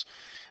fractions,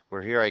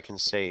 where here I can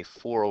say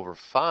 4 over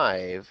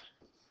 5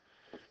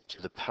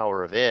 to the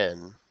power of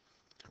n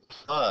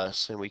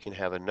plus, and we can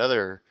have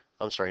another,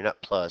 I'm sorry, not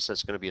plus,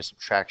 that's going to be a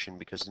subtraction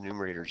because the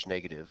numerator is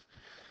negative.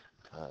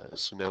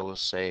 So now we'll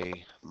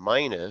say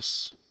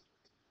minus,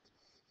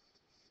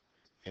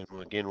 and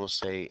again we'll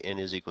say n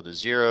is equal to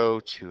 0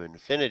 to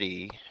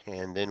infinity,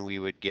 and then we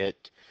would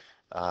get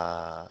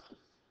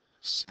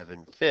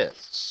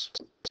 7/5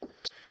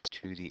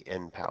 to the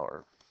n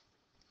power.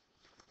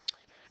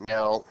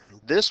 Now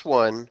this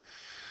one,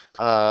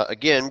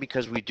 again,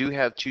 because we do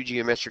have two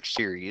geometric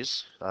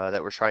series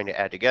that we're trying to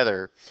add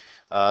together,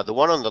 the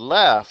one on the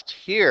left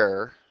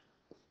here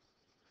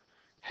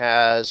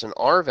has an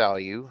r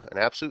value, an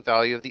absolute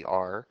value of the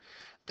r,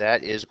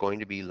 that is going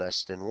to be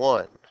less than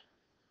 1.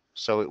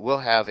 So it will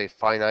have a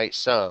finite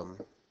sum,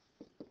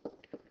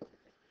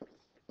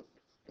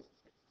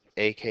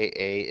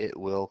 aka it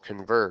will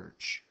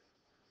converge.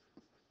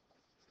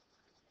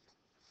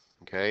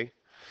 Okay.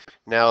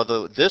 Now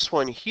this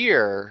one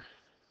here,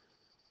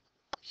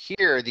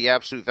 the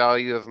absolute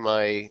value of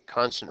my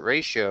constant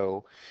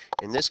ratio,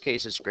 in this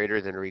case, is greater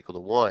than or equal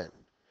to 1.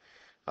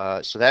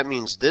 So that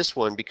means this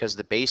one, because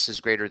the base is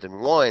greater than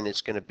 1,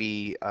 it's going to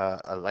be,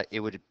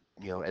 it would,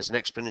 as an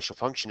exponential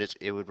function,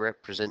 it would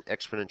represent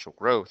exponential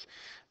growth,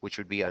 which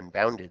would be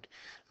unbounded.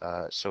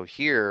 So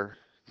here,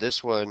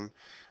 this one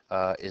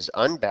is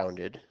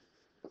unbounded.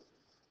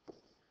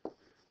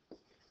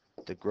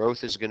 The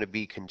growth is going to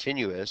be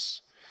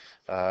continuous.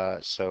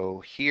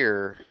 So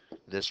here,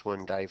 this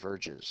one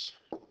diverges.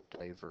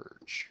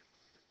 Diverge.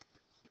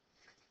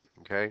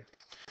 Okay?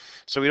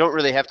 So we don't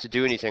really have to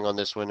do anything on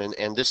this one,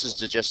 and this is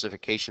the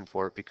justification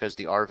for it, because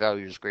the r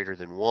value is greater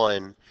than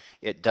 1.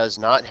 It does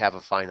not have a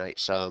finite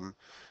sum,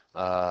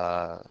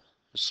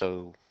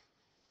 so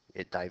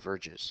it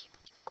diverges.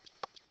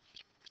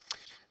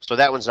 So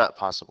that one's not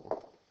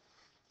possible.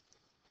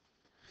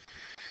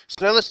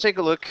 So now let's take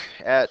a look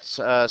at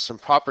some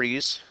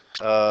properties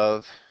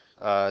of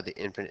the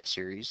infinite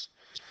series.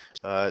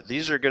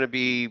 These are going to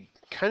be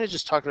kind of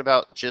just talking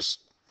about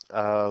just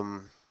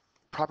um,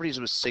 properties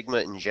with sigma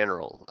in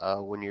general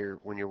when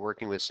you're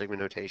working with sigma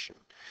notation.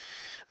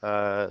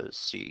 Let's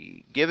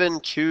see. Given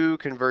two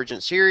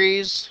convergent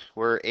series,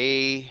 where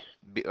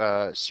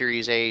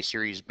series A,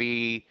 series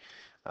B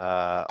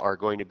are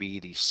going to be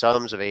the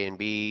sums of A and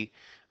B,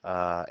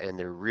 and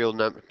their real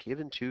number.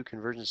 Given two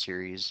convergent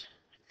series,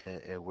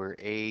 where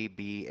A,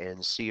 B,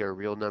 and C are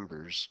real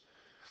numbers.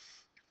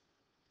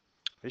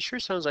 It sure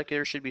sounds like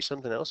there should be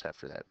something else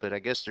after that, but I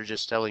guess they're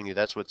just telling you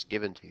that's what's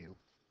given to you.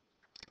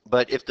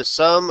 But if the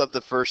sum of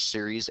the first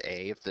series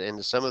A, and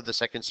the sum of the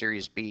second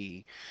series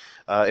B,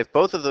 if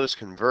both of those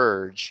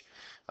converge,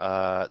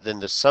 then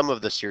the sum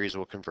of the series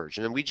will converge.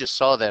 And we just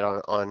saw that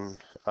on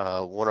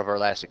one of our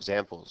last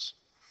examples.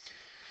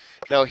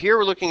 Now here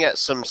we're looking at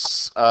some,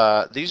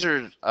 these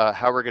are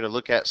how we're going to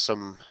look at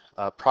some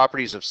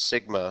properties of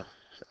sigma.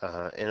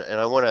 And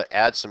I want to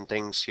add some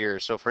things here.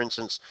 So for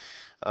instance,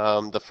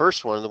 the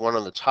first one, the one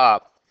on the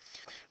top,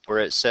 where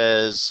it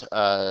says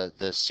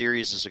the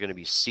series is going to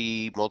be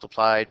C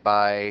multiplied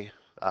by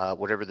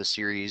whatever the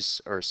series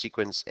or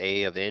sequence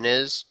A of n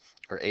is,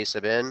 or A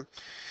sub n.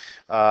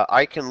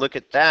 I can look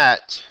at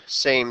that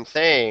same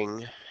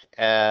thing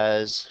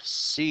as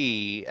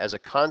C as a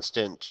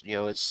constant. You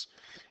know, it's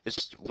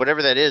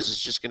whatever that is.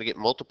 It's just going to get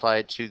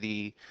multiplied to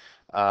the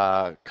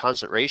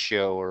constant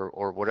ratio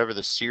or whatever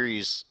the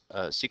series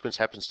sequence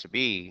happens to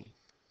be.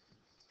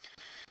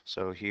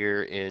 So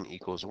here n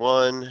equals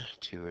 1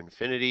 to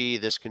infinity.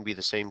 This can be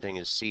the same thing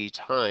as C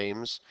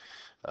times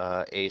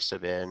A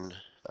sub n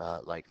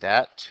like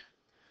that.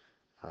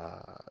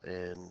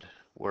 And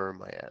where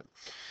am I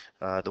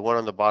at? The one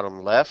on the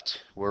bottom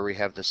left, where we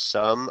have the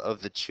sum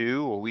of the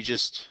two, well, we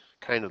just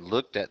kind of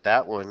looked at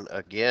that one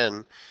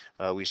again.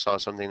 We saw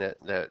something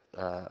that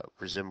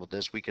resembled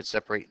this. We could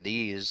separate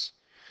these.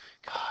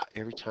 God,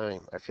 every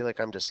time. I feel like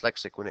I'm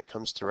dyslexic when it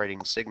comes to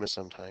writing sigma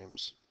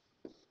sometimes.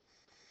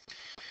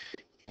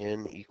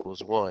 N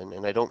equals 1,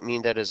 and I don't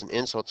mean that as an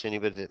insult to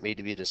anybody that may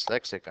be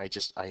dyslexic.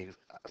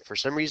 For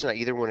some reason, I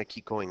either want to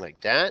keep going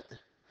like that,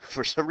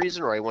 for some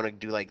reason, or I want to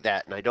do like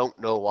that, and I don't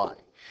know why.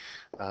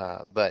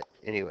 But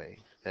anyway,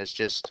 that's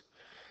just,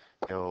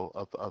 you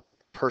know, a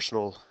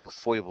personal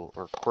foible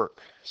or quirk.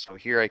 So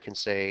here I can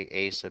say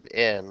A sub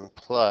n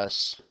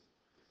plus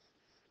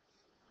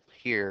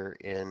here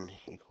n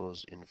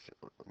equals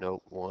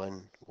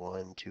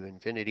 1 to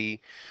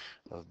infinity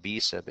of B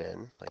sub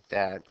n, like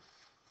that.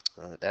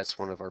 That's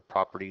one of our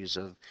properties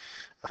of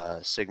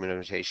sigma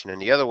notation.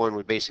 And the other one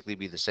would basically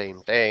be the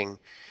same thing,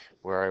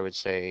 where I would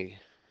say,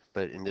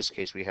 but in this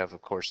case we have,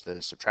 of course, the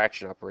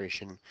subtraction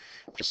operation.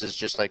 This is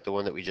just like the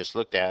one that we just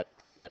looked at.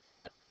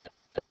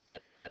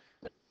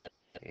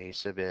 A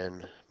sub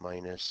n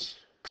minus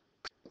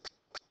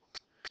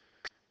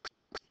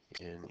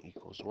n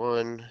equals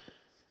 1,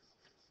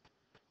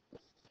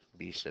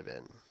 B sub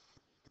n.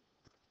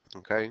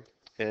 Okay,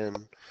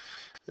 and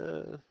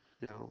you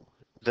know,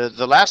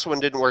 the last one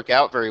didn't work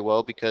out very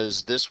well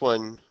because this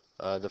one,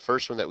 the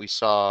first one that we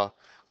saw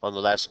on the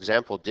last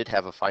example, did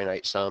have a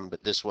finite sum,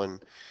 but this one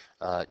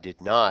did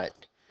not,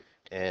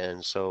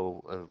 and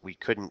so we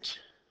couldn't,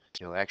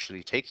 you know,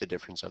 actually take the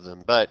difference of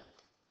them. But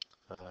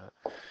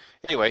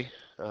anyway,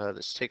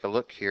 let's take a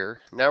look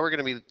here. Now we're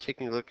going to be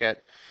taking a look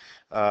at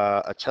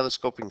a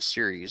telescoping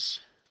series.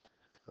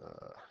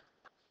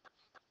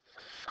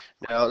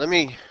 Now let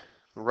me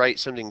write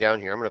something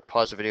down here. I'm going to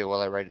pause the video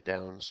while I write it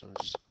down. So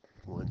just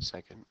 1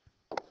 second.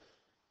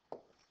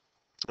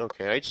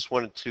 Okay, I just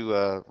wanted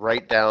to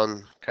write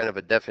down kind of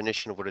a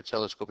definition of what a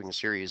telescoping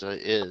series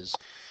is.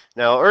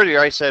 Now, earlier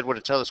I said what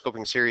a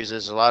telescoping series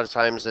is. A lot of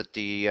times that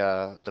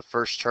the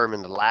first term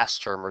and the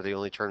last term are the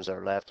only terms that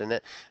are left, and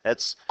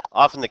that's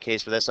often the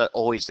case, but that's not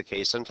always the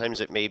case. Sometimes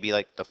it may be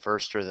like the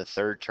first or the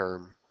third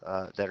term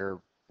that are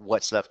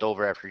what's left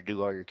over after you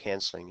do all your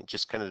canceling. It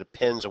just kind of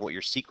depends on what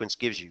your sequence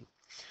gives you.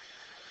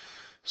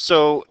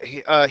 So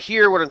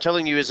here what I'm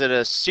telling you is that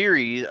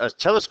a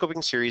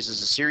telescoping series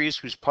is a series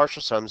whose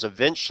partial sums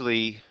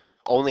eventually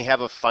only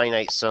have a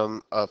finite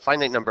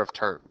number of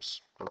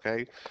terms,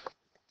 okay?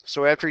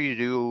 So after you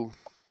do,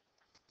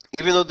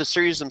 even though the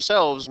series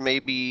themselves may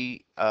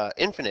be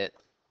infinite,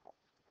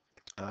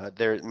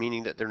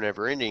 meaning that they're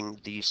never ending,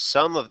 the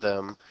sum of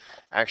them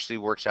actually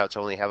works out to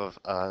only have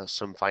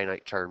some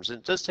finite terms.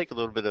 It does take a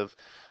little bit of,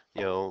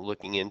 you know,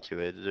 looking into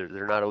it.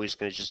 They're not always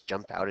going to just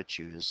jump out at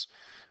you as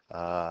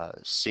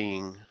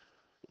seeing,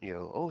 you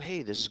know, oh,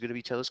 hey, this is going to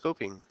be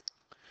telescoping.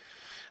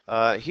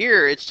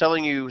 Here, it's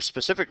telling you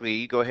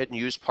specifically, go ahead and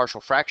use partial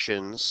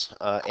fractions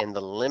and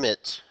the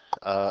limit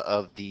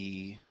of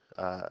the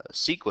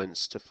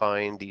sequence to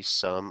find the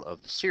sum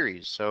of the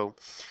series. So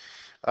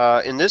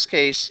in this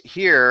case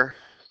here,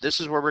 this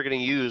is where we're going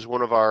to use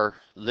one of our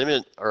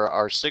limit or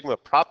our sigma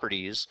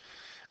properties.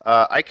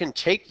 I can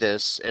take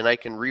this and I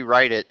can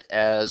rewrite it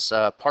as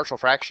partial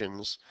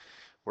fractions,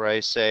 where I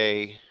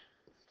say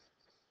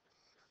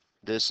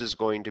this is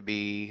going to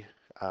be,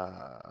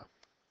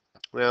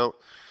 well,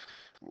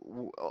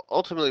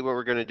 ultimately what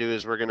we're going to do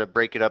is we're going to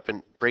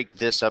break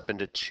this up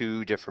into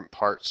two different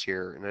parts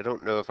here. And I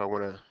don't know if I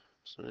want to,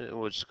 so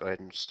we'll just go ahead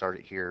and start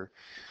it here.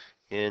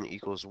 N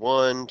equals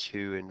 1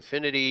 to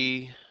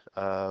infinity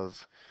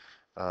of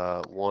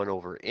 1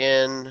 over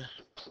n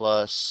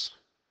plus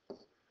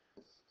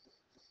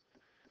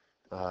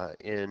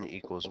n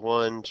equals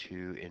 1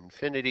 to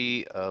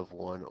infinity of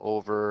 1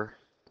 over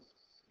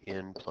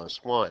n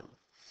plus 1.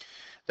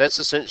 That's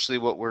essentially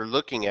what we're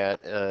looking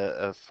at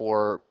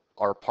for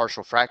our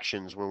partial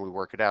fractions when we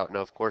work it out. Now,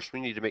 of course, we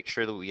need to make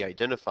sure that we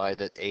identify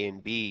that a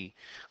and b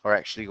are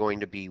actually going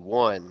to be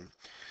 1.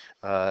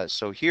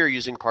 So here,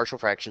 using partial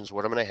fractions,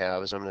 what I'm going to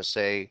have is I'm going to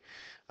say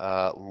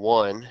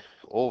 1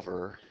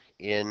 over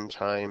n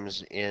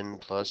times n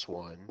plus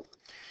 1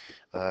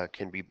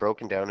 can be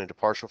broken down into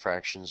partial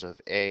fractions of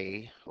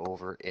a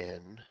over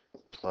n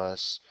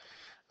plus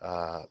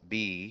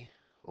b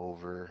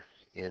over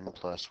n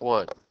plus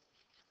 1.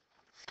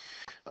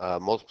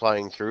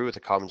 Multiplying through with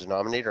a common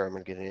denominator, I'm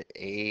going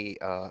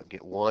to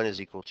get 1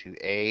 is equal to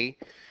a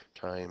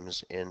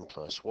times n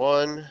plus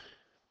 1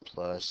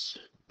 plus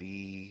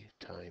b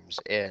times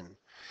n.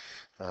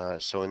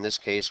 So in this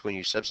case, when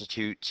you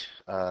substitute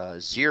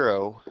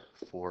 0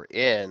 for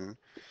n,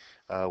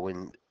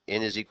 when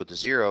n is equal to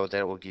 0,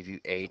 that will give you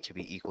a to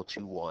be equal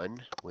to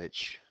 1,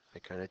 which I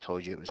kind of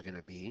told you it was going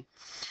to be.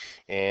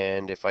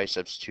 And if I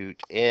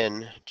substitute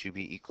n to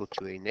be equal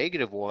to a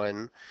negative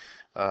 1,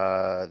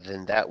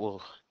 then that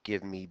will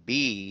give me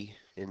b,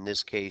 in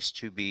this case,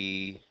 to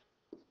be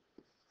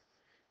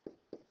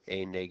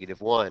a negative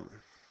 1.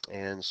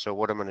 And so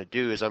what I'm going to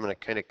do is I'm going to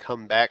kind of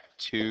come back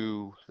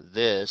to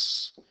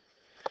this,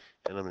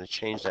 and I'm going to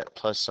change that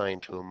plus sign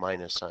to a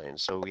minus sign.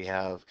 So we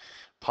have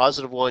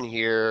positive 1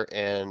 here,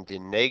 and the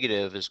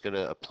negative is going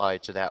to apply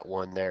to that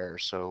 1 there.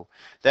 So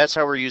that's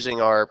how we're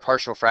using our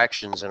partial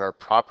fractions and our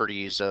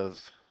properties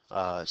of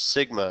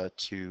sigma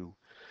to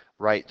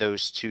write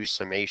those two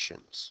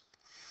summations.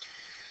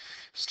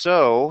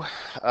 So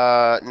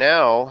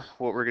now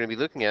what we're going to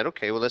be looking at,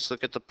 okay, well, let's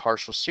look at the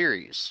partial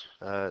series.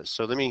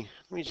 So let me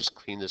just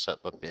clean this up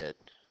a bit.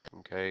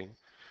 Okay.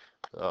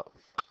 Oh,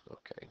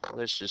 okay.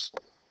 Let's just,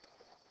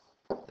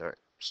 all right,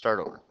 start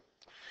over.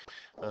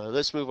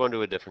 Let's move on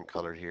to a different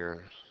color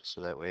here, so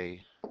that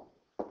way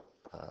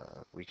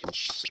we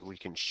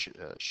can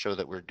show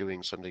that we're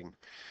doing something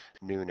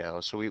new now.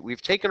 So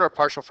we've taken our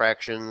partial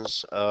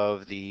fractions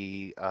of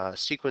the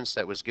sequence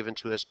that was given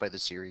to us by the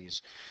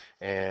series,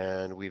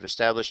 and we've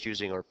established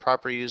using our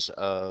properties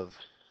of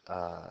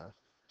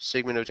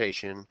sigma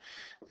notation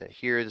that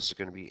here this is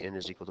going to be n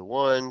is equal to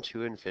 1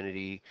 to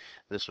infinity.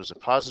 This was a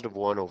positive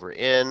 1 over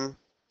n,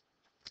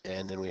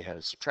 and then we had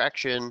a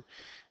subtraction,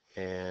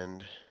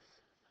 and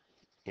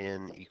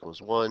n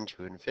equals 1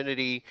 to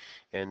infinity,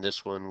 and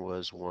this one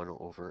was 1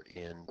 over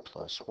n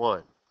plus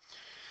 1.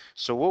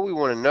 So what we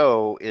want to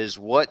know is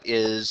what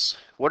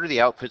are the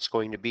outputs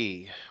going to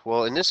be?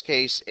 Well, in this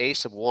case, a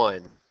sub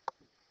 1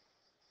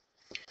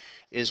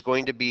 is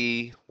going to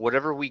be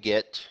whatever we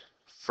get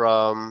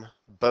from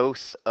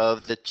both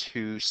of the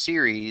two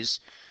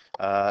series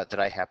that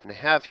I happen to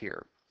have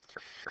here.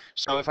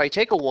 So if I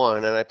take a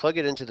 1 and I plug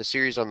it into the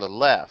series on the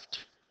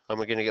left, I'm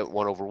going to get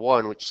 1 over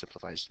 1, which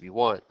simplifies to be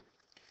 1.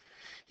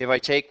 If I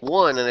take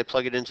 1 and I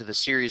plug it into the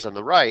series on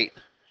the right,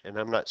 and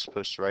I'm not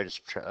supposed to write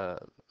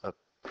a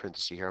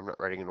parenthesis here, I'm not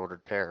writing an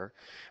ordered pair,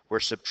 we're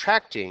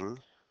subtracting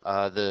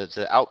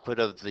the output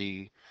of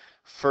the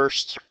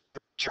first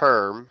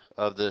term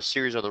of the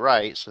series on the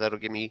right, so that'll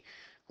give me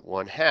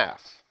 1/2.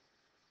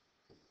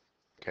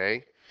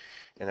 Okay,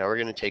 and now we're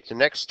going to take the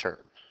next term.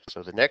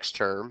 So the next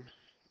term,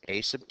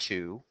 a sub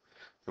 2,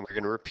 and we're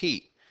going to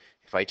repeat.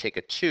 If I take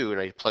a 2 and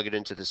I plug it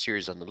into the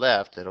series on the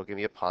left, that'll give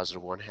me a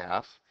positive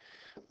 1/2.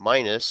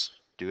 Minus,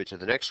 do it to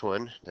the next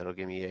one, that'll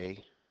give me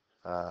a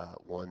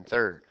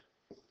 1/3.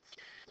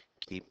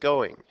 Keep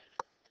going.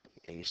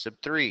 A sub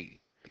 3.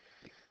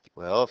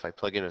 Well, if I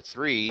plug in a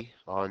 3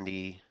 on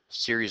the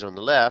series on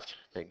the left,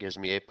 that gives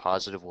me a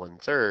positive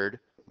 1/3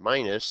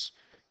 minus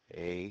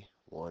a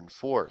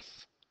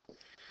 1/4.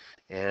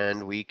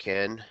 And we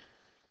can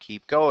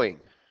keep going.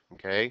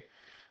 Okay,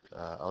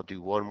 I'll do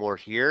one more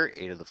here,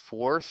 a to the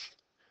 4th.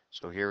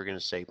 So here we're going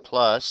to say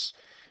plus,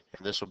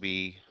 and this will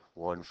be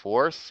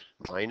 1/4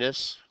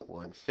 minus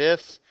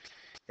 1/5.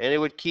 And it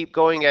would keep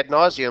going ad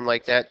nauseum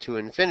like that to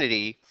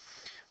infinity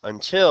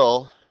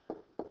until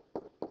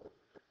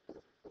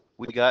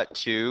we got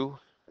to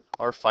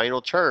our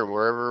final term,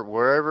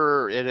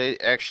 wherever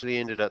it actually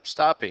ended up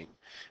stopping.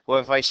 Well,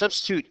 if I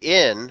substitute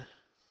n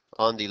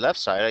on the left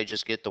side, I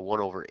just get the 1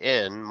 over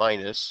n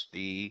minus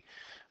the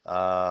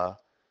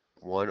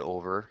 1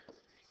 over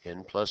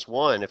n plus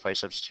 1 if I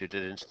substitute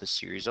it into the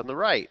series on the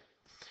right.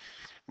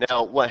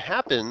 Now, what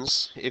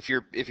happens if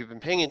you've been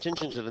paying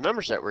attention to the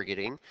numbers that we're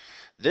getting,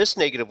 this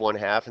negative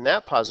 1/2 and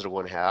that positive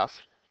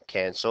 1/2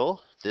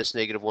 cancel. This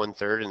negative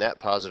 1/3 and that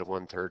positive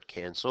 1/3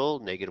 cancel.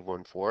 Negative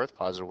 1/4,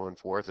 positive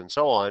 1/4, and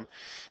so on.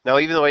 Now,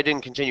 even though I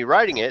didn't continue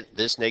writing it,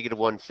 this negative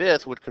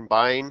 1/5 would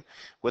combine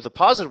with a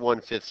positive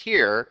 1/5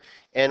 here,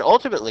 and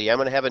ultimately I'm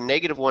going to have a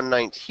negative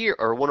 1/9 here,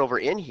 or 1 over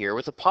n here,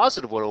 with a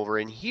positive 1 over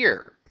n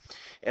here.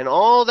 And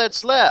all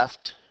that's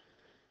left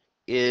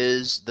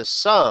is the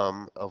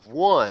sum of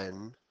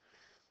 1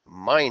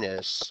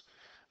 minus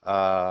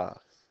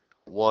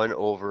 1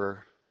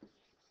 over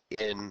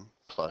n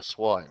plus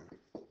 1.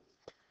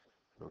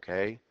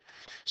 Okay?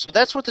 So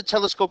that's what the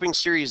telescoping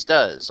series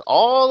does.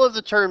 All of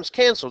the terms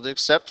canceled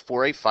except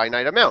for a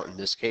finite amount. In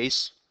this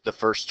case, the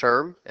first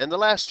term and the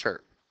last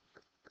term.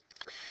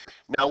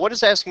 Now, what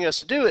it's asking us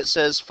to do, it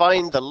says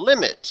find the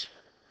limit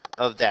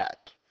of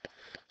that.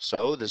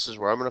 So this is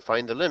where I'm going to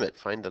find the limit.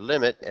 Find the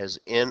limit as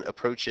n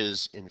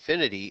approaches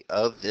infinity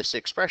of this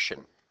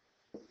expression.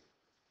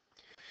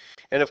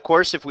 And of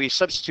course, if we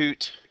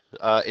substitute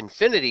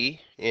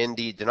infinity in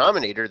the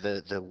denominator,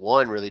 the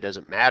 1 really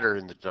doesn't matter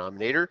in the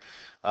denominator.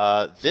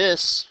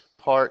 This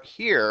part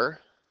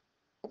here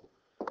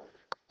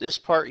is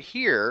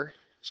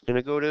going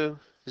to go to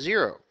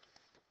 0.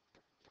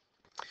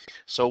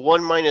 So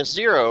 1 minus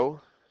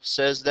 0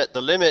 says that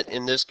the limit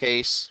in this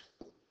case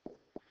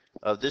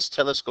of this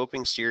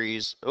telescoping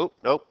series, oh,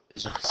 nope,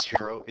 it's not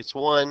 0, it's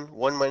 1.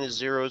 1 minus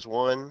 0 is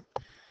 1.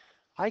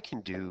 I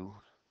can do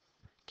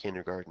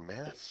kindergarten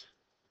math.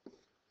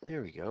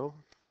 There we go.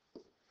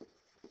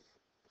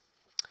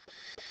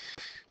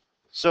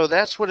 So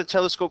that's what a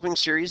telescoping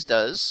series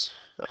does.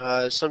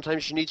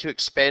 Sometimes you need to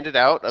expand it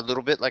out a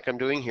little bit like I'm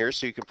doing here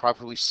so you can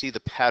properly see the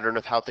pattern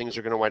of how things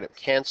are going to wind up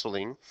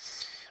canceling.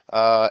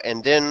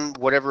 And then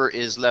whatever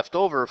is left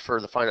over for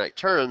the finite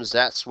terms,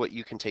 that's what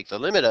you can take the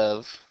limit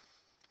of,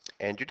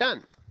 and you're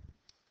done.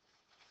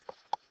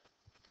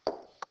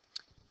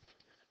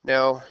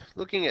 Now,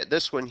 looking at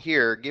this one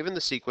here, given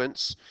the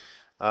sequence,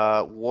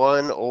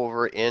 1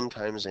 over n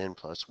times n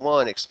plus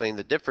 1, explain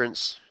the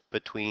difference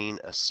between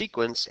a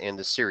sequence and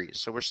the series.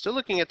 So we're still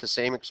looking at the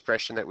same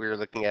expression that we were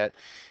looking at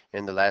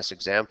in the last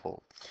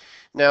example.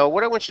 Now,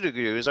 what I want you to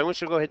do is I want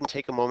you to go ahead and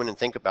take a moment and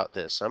think about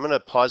this. I'm going to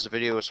pause the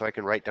video so I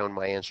can write down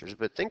my answers,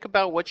 but think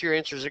about what your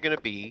answers are going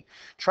to be.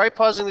 Try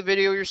pausing the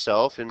video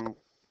yourself and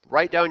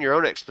write down your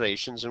own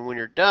explanations, and when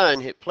you're done,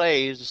 hit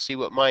play to see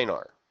what mine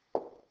are.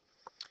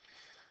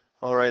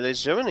 All right,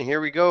 ladies and gentlemen,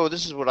 here we go.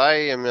 This is what I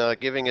am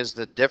giving as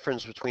the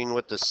difference between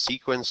what the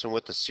sequence and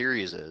what the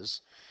series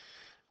is.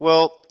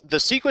 Well,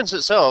 the sequence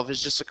itself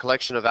is just a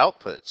collection of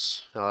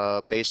outputs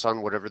based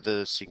on whatever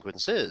the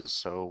sequence is.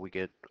 So we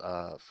get,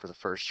 for the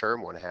first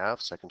term, 1/2,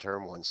 second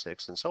term,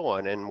 1/6, and so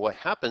on. And what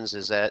happens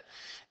is that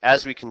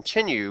as we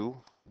continue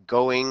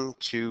going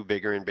to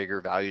bigger and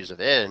bigger values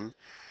of n,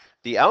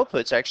 the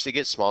outputs actually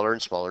get smaller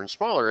and smaller and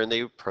smaller, and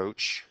they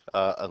approach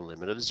a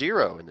limit of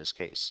 0 in this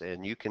case.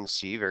 And you can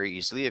see very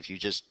easily if you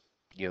just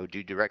do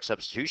direct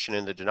substitution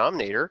in the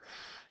denominator,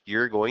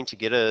 you're going to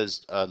get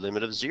a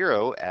limit of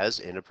 0 as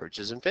n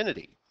approaches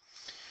infinity.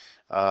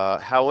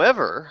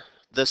 However,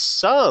 the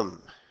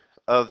sum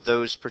of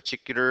those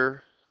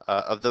particular,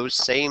 of those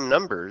same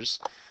numbers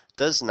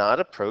does not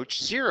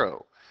approach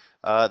 0.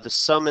 The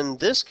sum in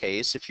this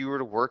case, if you were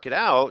to work it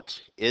out,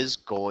 is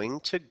going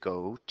to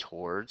go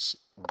towards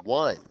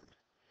 1.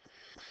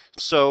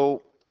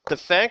 So the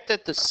fact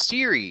that the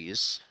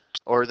series,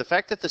 or the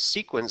fact that the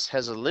sequence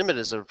has a limit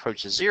as it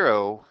approaches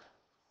 0,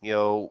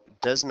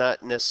 does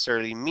not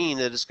necessarily mean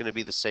that it's going to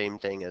be the same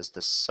thing as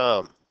the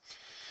sum.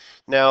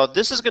 Now,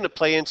 this is going to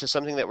play into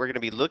something that we're going to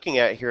be looking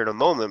at here in a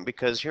moment,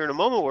 because here in a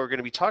moment what we're going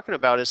to be talking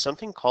about is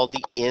something called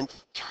the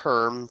nth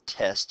term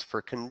test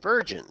for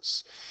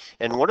convergence.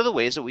 And one of the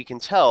ways that we can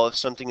tell if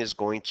something is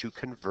going to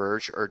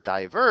converge or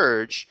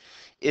diverge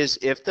is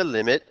if the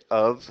limit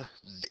of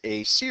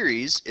a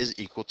series is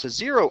equal to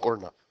 0 or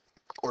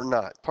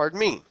not. Pardon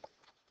me.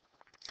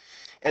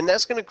 And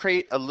that's going to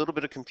create a little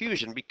bit of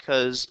confusion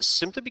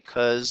simply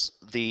because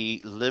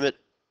the limit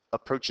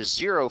approaches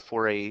 0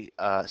 for a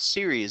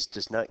series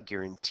does not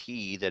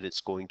guarantee that it's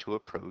going to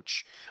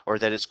approach or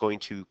that it's going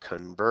to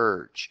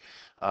converge.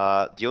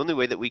 The only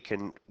way that we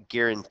can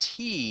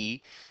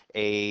guarantee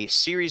a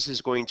series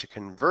is going to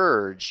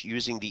converge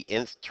using the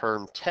nth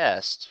term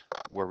test,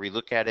 where we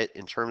look at it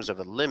in terms of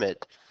a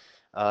limit,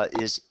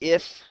 is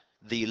if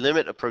the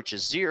limit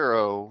approaches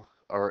 0,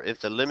 or if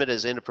the limit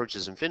as n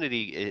approaches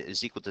infinity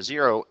is equal to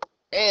 0,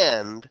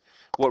 and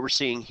what we're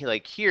seeing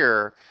like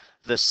here,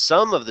 the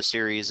sum of the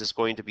series is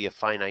going to be a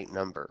finite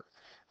number.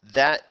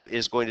 That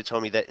is going to tell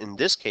me that in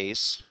this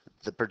case,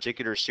 the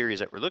particular series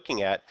that we're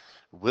looking at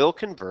will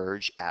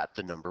converge at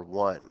the number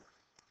 1.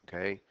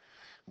 Okay,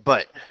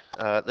 but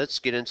let's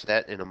get into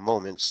that in a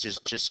moment.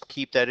 Just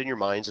keep that in your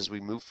minds as we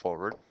move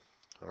forward.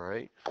 All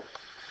right.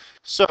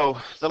 So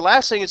the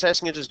last thing it's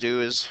asking us to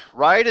do is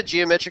write a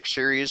geometric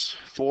series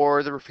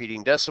for the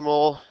repeating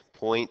decimal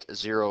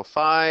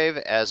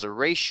 0.05 as a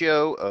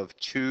ratio of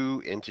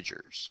 2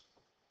 integers.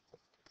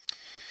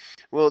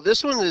 Well,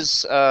 this one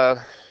is,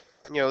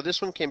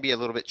 this one can be a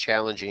little bit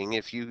challenging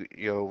if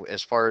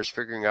as far as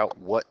figuring out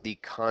what the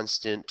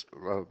constant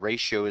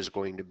ratio is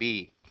going to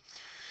be.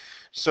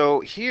 So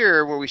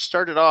here, where we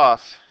started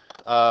off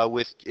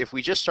if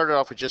we just started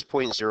off with just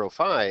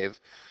 0.05,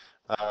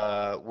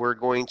 we're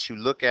going to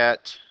look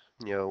at,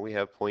 we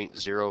have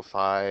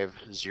 0.05,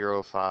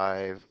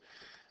 0.05,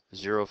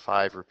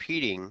 0.5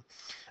 repeating.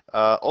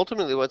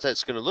 Ultimately, what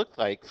that's going to look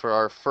like for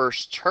our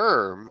first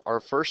term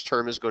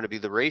is going to be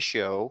the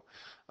ratio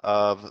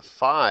of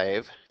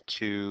 5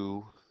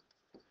 to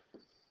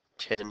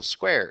 10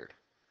 squared.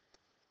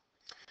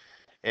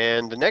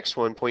 And the next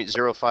one,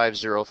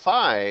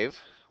 0.0505,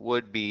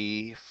 would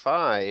be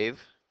 5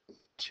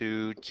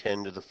 to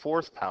 10 to the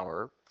fourth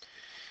power.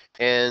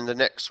 And the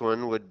next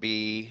one would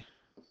be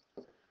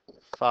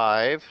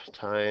 5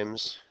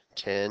 times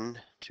 10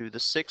 to the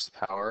sixth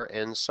power,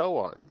 and so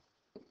on.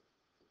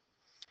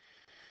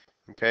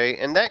 Okay,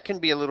 and that can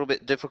be a little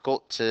bit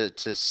difficult to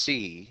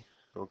see.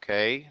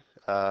 Okay,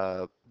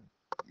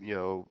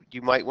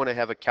 you might want to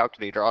have a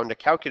calculator. On the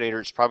calculator,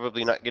 it's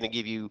probably not going to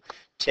give you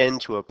 10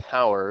 to a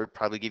power, it'd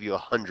probably give you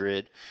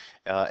 100,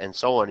 and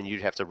so on, and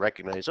you'd have to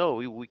recognize, oh,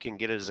 we can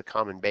get it as a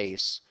common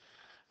base.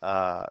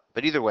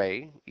 But either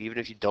way, even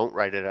if you don't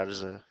write it out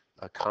as a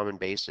common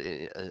base,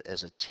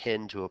 as a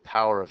 10 to a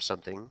power of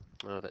something,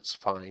 that's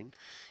fine.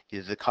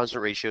 The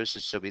constant ratios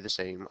should still be the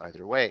same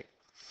either way.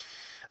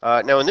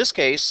 Now in this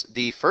case,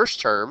 the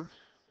first term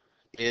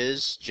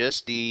is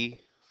just the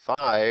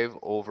 5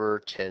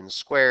 over 10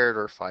 squared,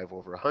 or 5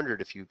 over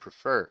 100 if you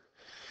prefer.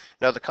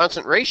 Now the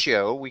constant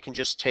ratio, we can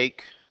just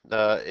take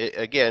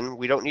again,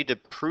 we don't need to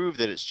prove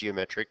that it's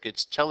geometric.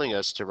 It's telling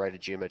us to write a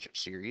geometric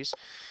series.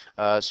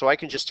 So I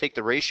can just take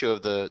the ratio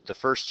of the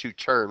first two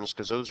terms,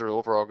 because those are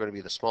overall going to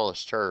be the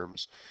smallest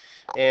terms.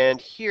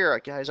 And here,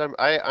 guys, I'm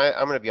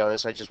going to be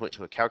honest, I just went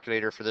to a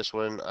calculator for this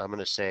one. I'm going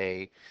to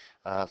say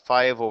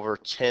 5 over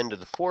 10 to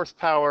the fourth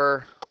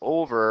power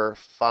over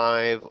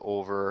 5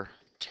 over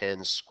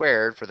 10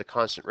 squared for the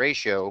constant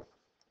ratio.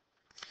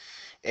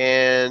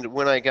 And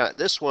when I got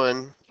this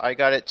one, I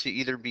got it to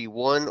either be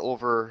 1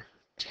 over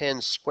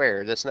 10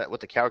 squared. That's not what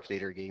the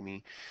calculator gave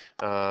me,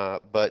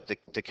 but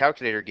the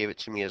calculator gave it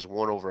to me as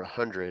 1 over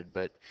 100.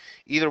 But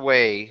either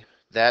way,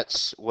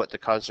 that's what the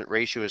constant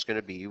ratio is going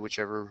to be,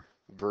 whichever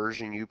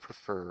version you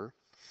prefer.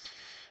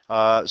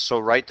 So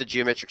write the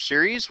geometric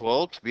series.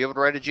 Well, to be able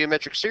to write a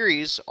geometric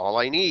series, all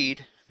I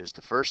need is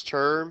the first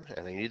term,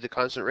 and I need the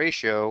constant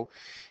ratio,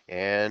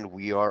 and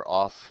we are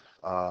off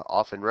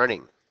and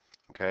running.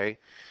 Okay.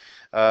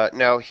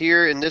 Now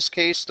here in this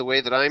case, the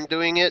way that I'm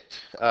doing it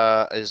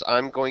is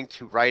I'm going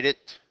to write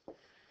it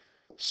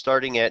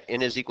starting at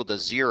n is equal to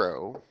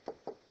 0,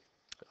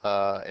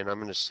 and I'm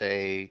going to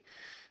say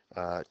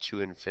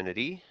to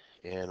infinity,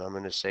 and I'm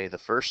going to say the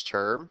first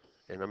term,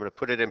 and I'm going to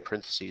put it in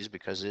parentheses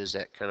because it is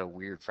that kind of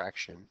weird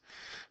fraction.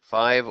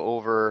 5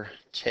 over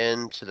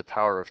 10 to the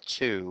power of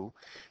 2,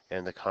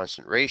 and the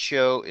constant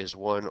ratio is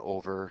 1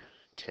 over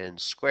 10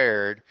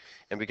 squared.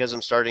 And because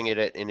I'm starting it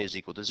at n is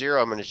equal to 0,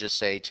 I'm going to just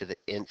say to the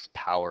nth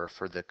power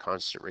for the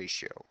constant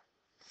ratio.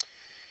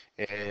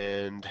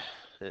 And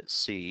let's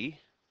see.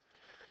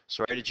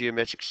 So write a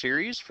geometric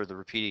series for the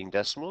repeating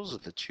decimals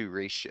of the two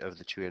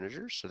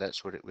integers. So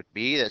that's what it would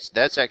be.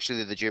 That's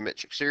actually the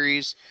geometric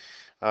series.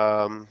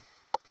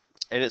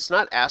 And it's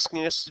not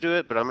asking us to do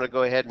it, but I'm going to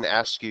go ahead and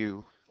ask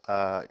you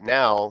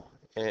now,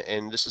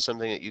 and this is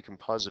something that you can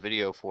pause the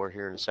video for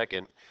here in a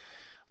second.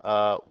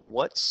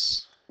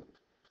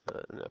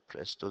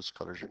 Those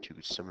colors are too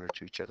similar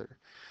to each other.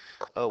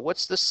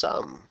 What's the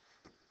sum?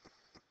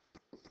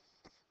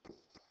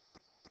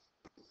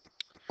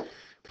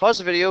 Pause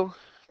the video,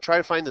 try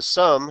to find the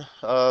sum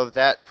of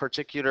that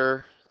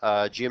particular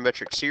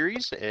geometric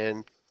series,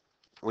 and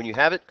when you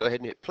have it, go ahead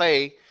and hit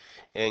play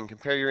and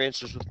compare your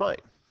answers with mine.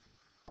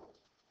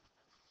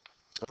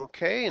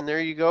 Okay, and there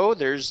you go.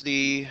 There's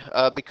the,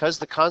 because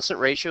the constant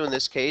ratio in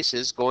this case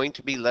is going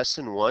to be less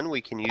than 1, we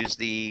can use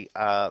the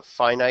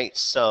finite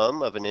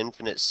sum of an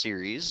infinite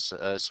series.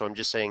 So I'm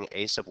just saying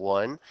a sub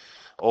 1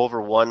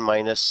 over 1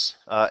 minus,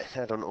 I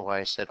don't know why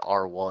I said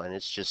R1,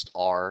 it's just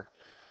R,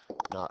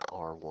 not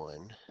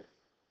R1.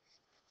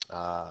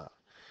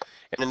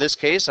 And in this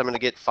case, I'm going to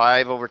get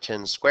 5 over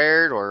 10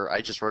 squared, or I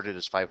just wrote it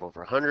as 5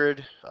 over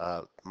 100,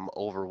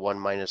 over 1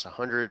 minus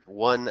 100,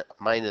 1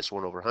 minus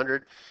 1 over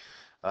 100.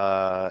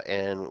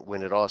 And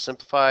when it all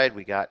simplified,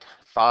 we got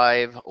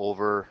 5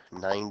 over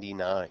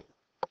 99.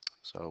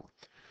 So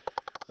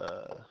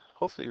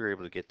hopefully you were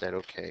able to get that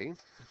okay.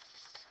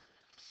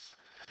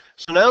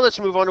 So now let's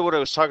move on to what I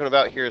was talking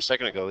about here a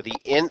second ago, the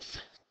nth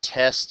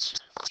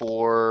test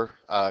for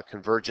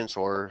convergence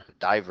or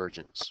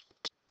divergence.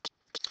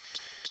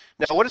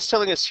 Now what it's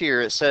telling us here,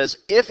 it says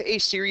if a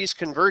series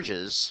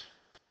converges,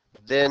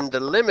 then the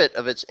limit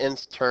of its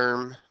nth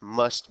term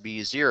must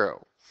be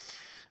 0.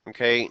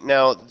 Okay,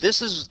 now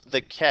this is the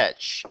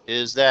catch,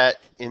 is that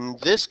in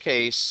this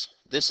case,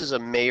 this is a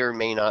may or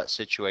may not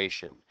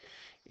situation.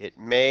 It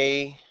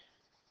may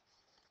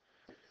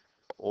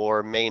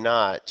or may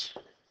not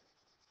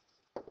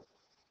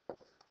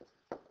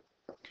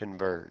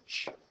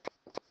converge.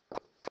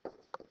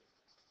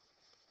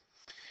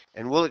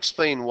 And we'll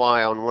explain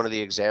why on one of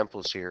the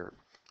examples here,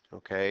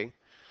 okay?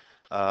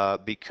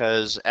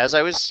 because as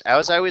I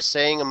was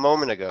saying a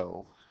moment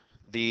ago,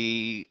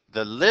 the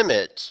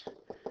limit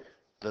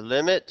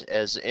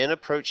as n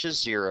approaches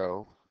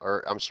zero,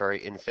 or I'm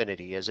sorry,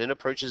 infinity, as n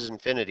approaches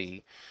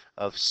infinity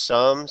of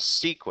some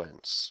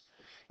sequence,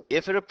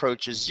 if it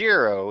approaches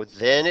zero,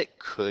 then it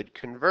could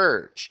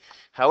converge.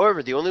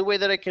 However, the only way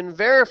that I can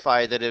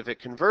verify that if it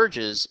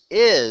converges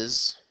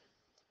is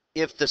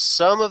if the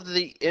sum of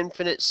the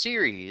infinite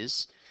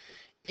series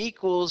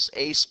equals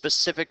a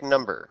specific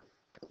number.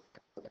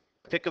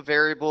 Pick a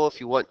variable if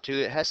you want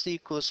to. It has to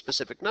equal a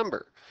specific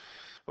number,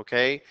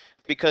 okay?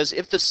 Because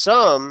if the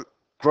sum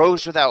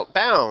grows without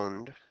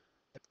bound,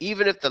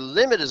 even if the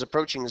limit is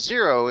approaching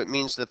zero, it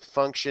means that the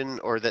function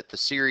or that the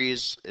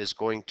series is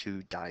going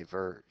to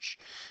diverge.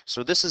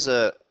 So this is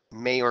a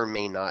may or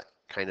may not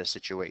kind of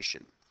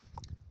situation.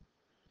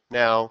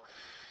 Now,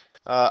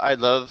 I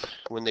love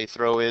when they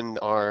throw in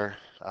our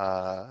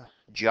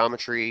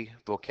geometry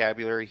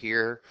vocabulary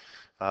here.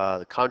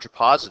 The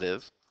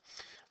contrapositive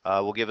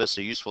will give us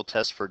a useful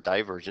test for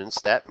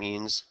divergence. That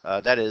means,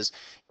 that is,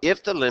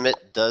 if the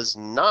limit does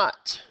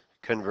not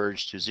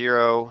converge to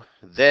zero,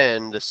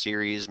 then the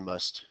series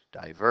must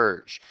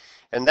diverge.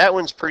 And that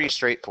one's pretty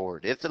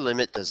straightforward. If the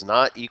limit does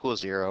not equal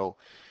zero,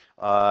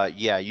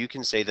 yeah, you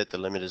can say that the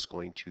limit is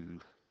going to,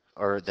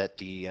 or that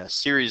the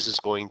series is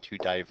going to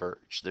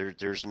diverge.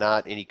 There's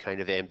not any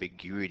kind of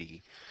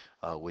ambiguity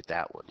with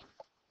that one.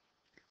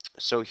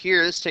 So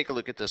here, let's take a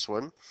look at this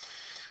one.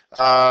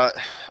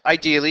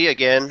 Ideally,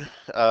 again,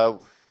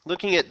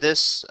 looking at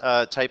this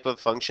type of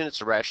function, it's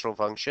a rational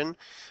function.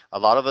 A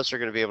lot of us are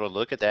going to be able to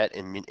look at that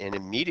and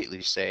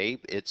immediately say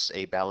it's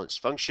a balanced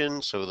function,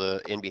 so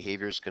the end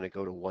behavior is going to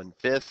go to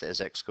 1/5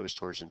 as x goes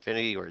towards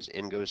infinity or as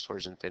n goes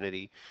towards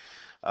infinity.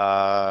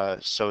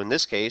 So in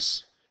this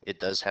case, it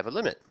does have a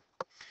limit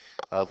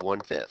of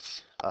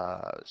 1/5.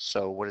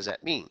 So what does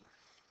that mean?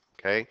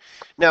 Okay.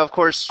 Now, of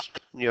course,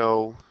 you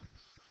know,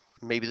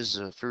 maybe this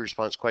is a free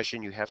response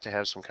question. You have to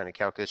have some kind of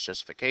calculus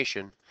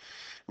justification.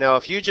 Now,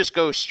 if you just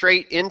go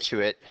straight into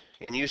it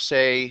and you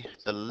say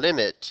the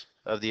limit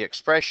of the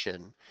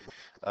expression,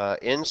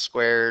 n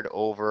squared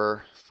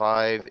over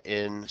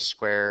 5n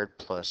squared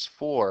plus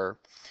 4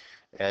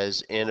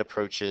 as n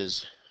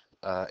approaches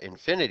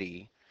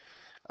infinity,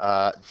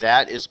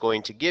 that is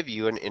going to give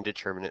you an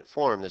indeterminate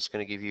form that's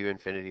going to give you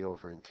infinity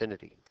over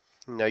infinity.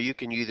 Now you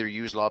can either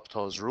use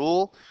L'Hopital's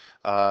rule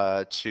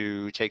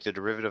to take the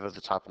derivative of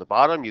the top and the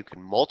bottom. You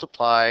can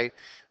multiply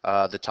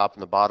the top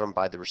and the bottom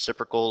by the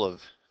reciprocal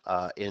of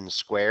n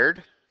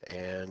squared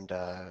and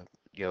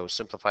you know,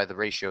 simplify the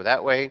ratio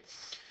that way.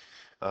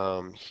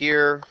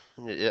 Here,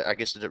 I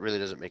guess it really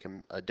doesn't make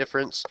a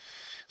difference.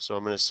 So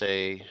I'm going to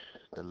say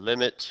the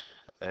limit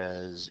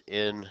as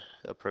n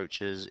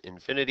approaches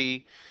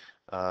infinity.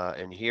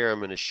 And here I'm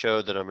going to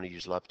show that I'm going to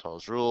use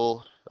L'Hopital's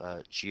rule,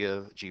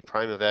 g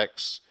prime of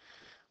x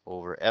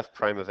over f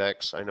prime of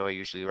x. I know I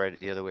usually write it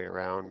the other way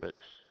around, but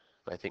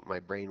I think my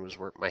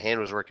hand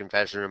was working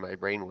faster than my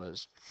brain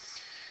was.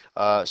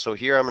 So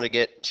here I'm going to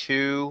get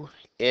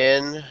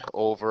 2n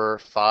over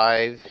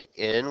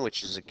 5n,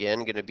 which is again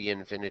going to be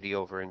infinity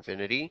over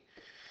infinity.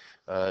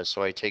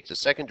 So I take the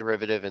second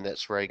derivative, and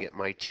that's where I get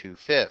my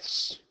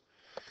 2/5.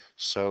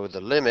 So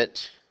the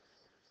limit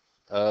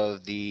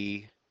of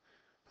the,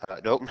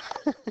 nope,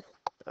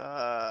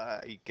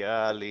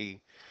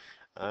 golly,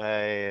 I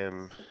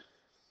am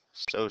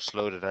so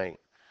slow tonight.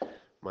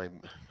 My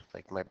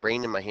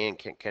brain and my hand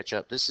can't catch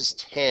up. This is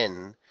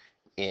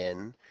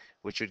 10n,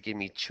 which would give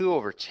me 2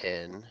 over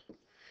 10,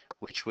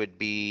 which would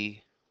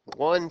be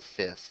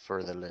 1/5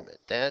 for the limit.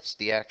 That's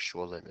the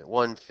actual limit,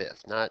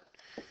 1/5, not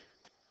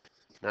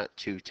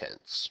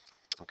 2/10.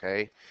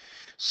 Okay,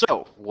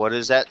 so what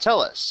does that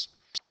tell us?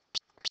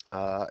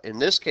 In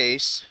this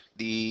case,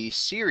 the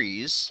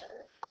series.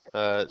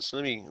 So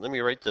let me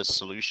write the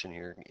solution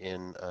here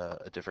in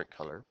a different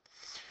color.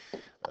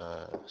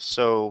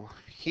 So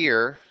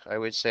here I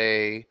would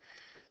say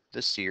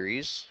the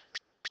series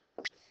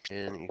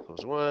n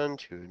equals 1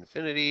 to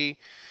infinity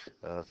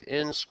of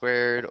n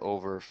squared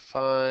over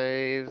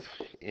 5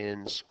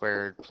 n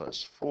squared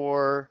plus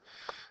 4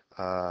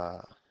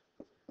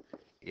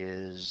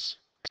 is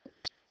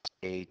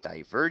a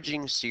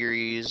diverging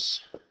series.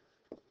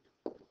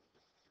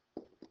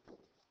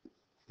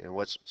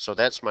 And so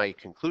that's my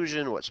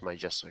conclusion. What's my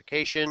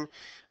justification?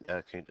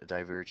 A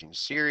diverging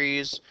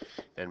series.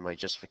 And my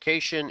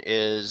justification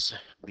is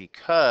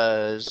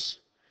because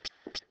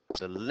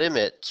the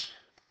limit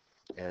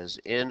as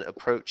n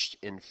approached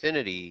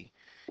infinity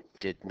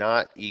did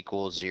not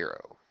equal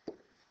 0.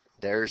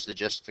 There's the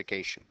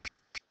justification.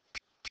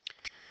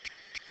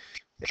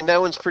 And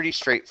that one's pretty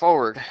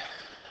straightforward.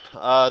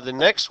 The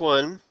next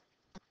one,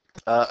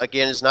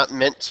 again, is not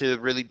meant to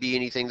really be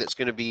anything that's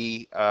going to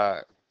be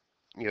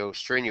you know,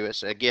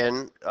 strenuous.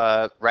 Again,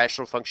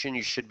 rational function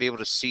you should be able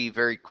to see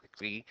very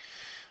quickly.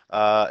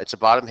 It's a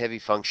bottom-heavy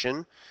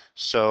function,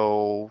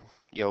 so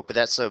you know, but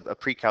that's a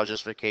pre-cal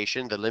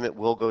justification. The limit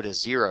will go to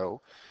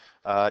 0.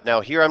 Now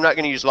here I'm not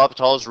going to use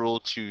L'Hopital's rule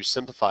to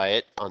simplify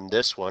it on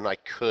this one. I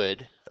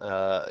could,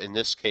 In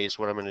this case,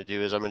 what I'm going to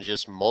do is I'm going to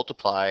just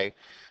multiply,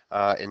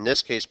 in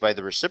this case, by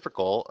the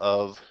reciprocal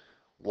of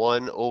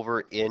 1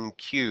 over n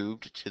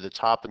cubed to the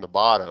top and the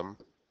bottom.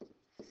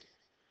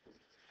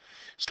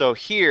 So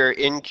here,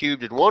 n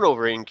cubed and 1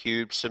 over n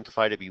cubed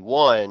simplify to be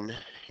 1,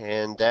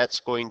 and that's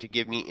going to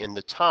give me in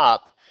the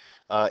top,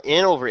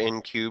 n over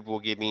n cubed will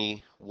give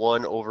me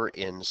 1 over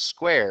n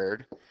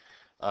squared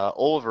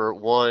over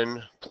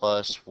 1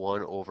 plus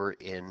 1 over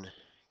n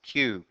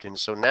cubed. And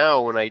so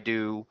now when I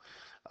do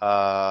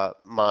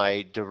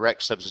my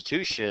direct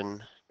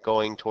substitution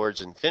going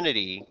towards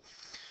infinity,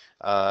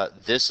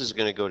 this is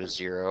going to go to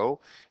 0,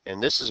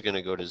 and this is going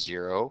to go to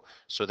 0.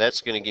 So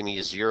that's going to give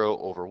me 0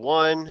 over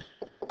 1,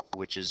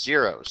 which is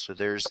 0. So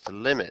there's the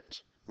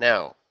limit.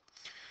 Now,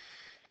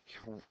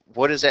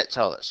 what does that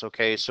tell us?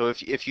 Okay, so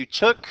if you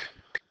took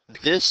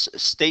this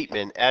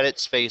statement at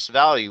its face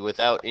value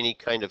without any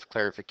kind of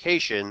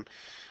clarification,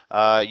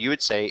 you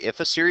would say if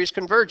a series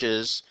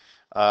converges,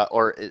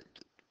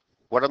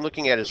 what I'm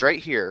looking at is right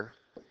here,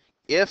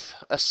 if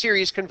a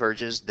series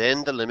converges,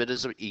 then the limit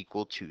is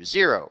equal to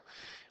 0.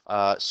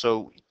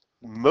 So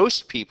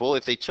most people,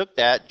 if they took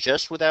that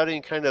just without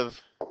any kind of,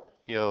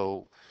 you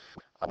know,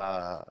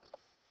 uh,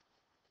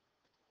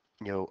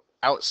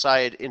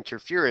 outside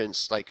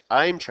interference like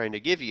I'm trying to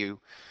give you,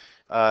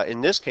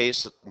 in this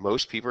case,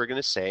 most people are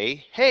going to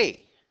say,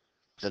 hey,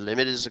 the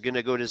limit is going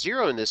to go to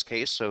 0 in this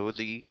case, so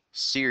the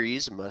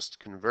series must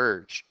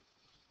converge.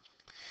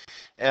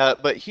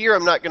 But here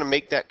I'm not going to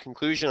make that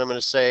conclusion. I'm going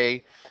to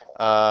say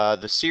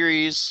the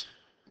series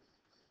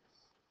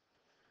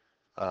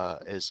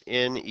is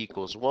n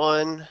equals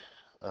 1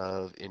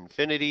 of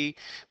infinity,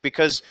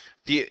 because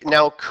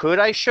now could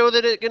I show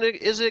that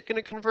is it going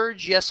to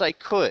converge? Yes, I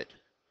could.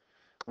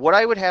 What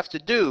I would have to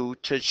do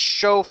to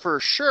show for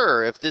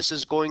sure if this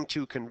is going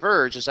to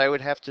converge is I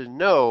would have to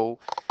know,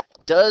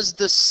 does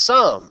the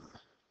sum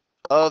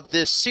of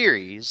this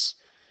series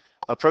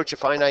approach a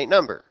finite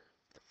number?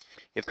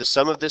 If the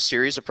sum of this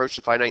series approached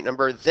a finite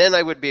number, then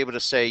I would be able to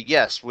say,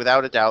 yes,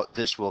 without a doubt,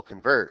 this will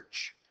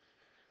converge.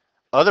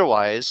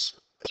 Otherwise,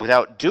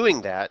 without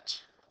doing that,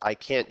 I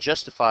can't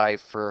justify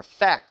for a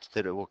fact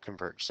that it will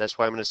converge. That's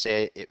why I'm going to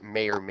say it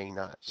may or may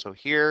not. So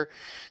here,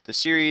 the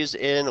series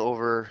n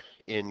over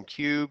n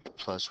cubed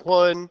plus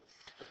 1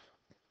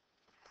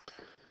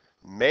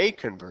 may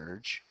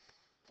converge,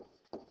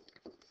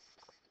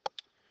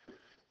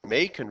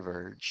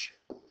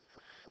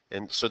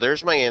 and so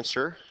there's my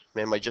answer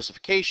and my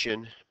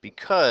justification,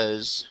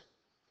 because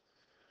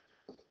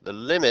the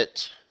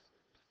limit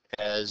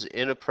as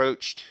n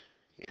approached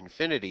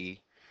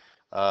infinity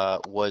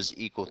was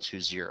equal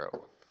to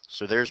 0.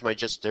 So there's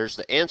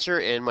the answer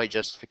and my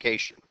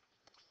justification.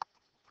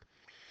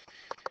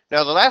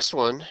 Now the last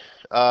one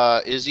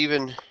is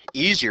even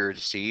easier to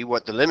see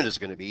what the limit is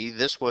going to be.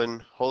 This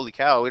one, holy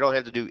cow, we don't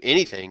have to do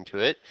anything to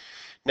it.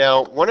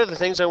 Now, one of the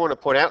things I want to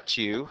point out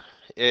to you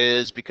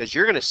is, because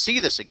you're going to see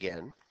this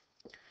again,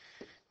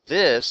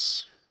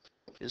 this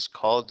is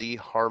called the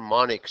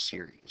harmonic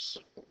series.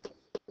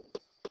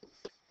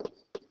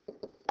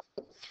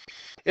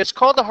 It's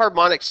called the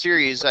harmonic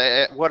series.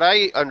 What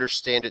I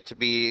understand it to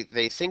be,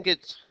 they think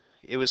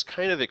it was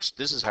kind of,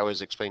 this is how it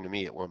was explained to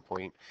me at one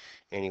point.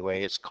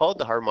 Anyway, it's called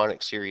the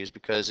harmonic series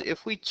because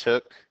if we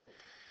took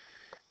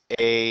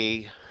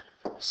a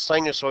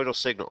sinusoidal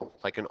signal,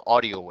 like an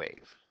audio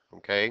wave,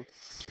 okay,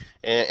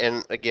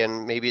 and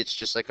again, maybe it's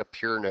just like a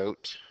pure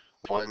note,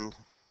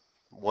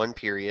 one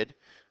period,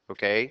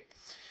 okay.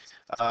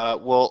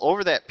 Well,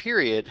 over that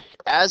period,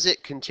 as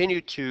it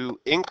continued to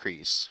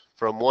increase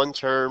from one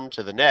term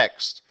to the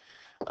next,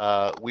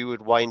 we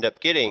would wind up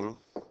getting,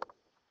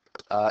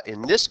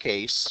 in this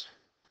case,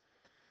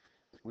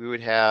 we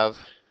would have,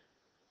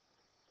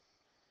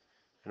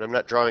 and I'm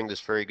not drawing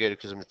this very good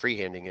because I'm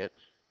freehanding it,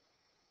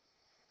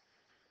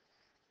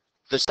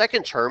 the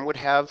second term would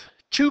have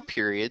 2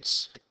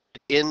 periods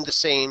in the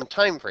same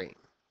time frame.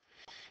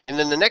 And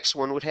then the next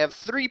one would have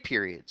 3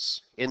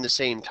 periods in the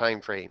same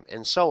time frame,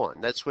 and so on.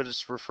 That's what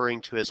it's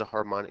referring to as a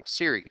harmonic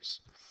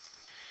series.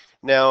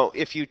 Now,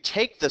 if you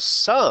take the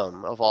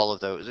sum of all of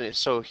those,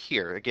 so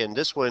here, again,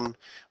 this one,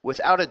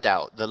 without a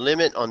doubt, the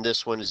limit on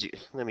this one is,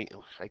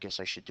 I guess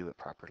I should do it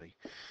properly.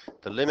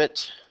 The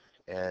limit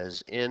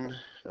as n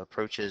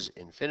approaches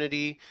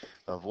infinity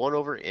of 1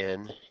 over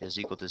n is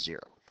equal to 0.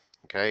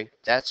 Okay,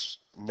 that's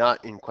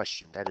not in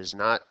question. That is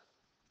not,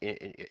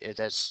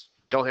 that's,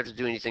 don't have to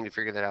do anything to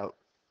figure that out.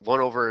 1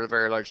 over a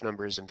very large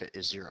number is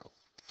 0.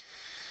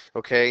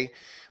 Okay,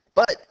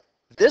 but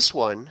this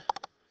one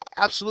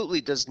absolutely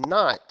does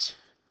not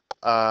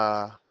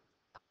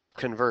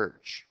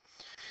converge.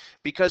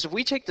 Because if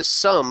we take the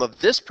sum of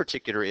this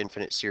particular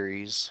infinite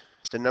series,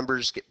 the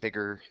numbers get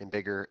bigger and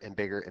bigger and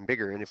bigger and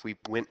bigger. And if we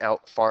went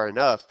out far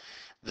enough,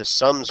 the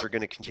sums are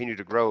going to continue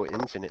to grow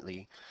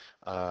infinitely.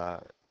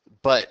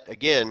 But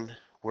again,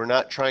 we're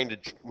not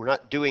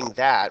doing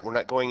that. We're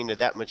not going into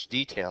that much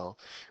detail.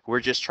 We're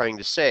just trying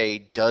to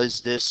say,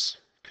 does this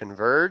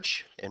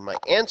converge? And my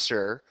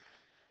answer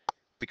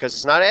because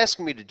it's not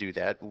asking me to do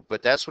that,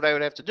 but that's what I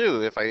would have to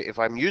do if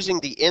I'm using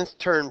the nth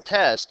term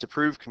test to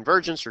prove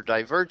convergence or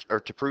diverge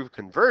or to prove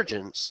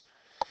convergence.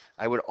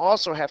 I would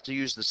also have to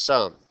use the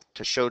sum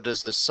to show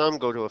does the sum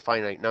go to a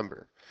finite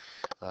number.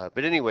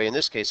 But anyway, in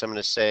this case, I'm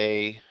going to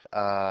say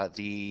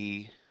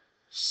the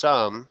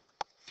sum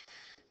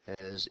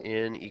as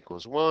n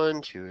equals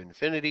 1 to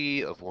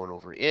infinity of 1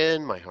 over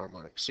n, my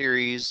harmonic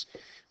series,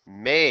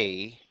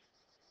 may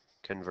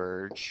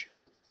converge.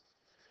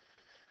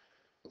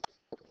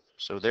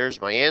 So there's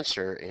my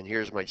answer, and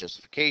here's my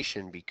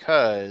justification,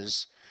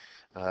 because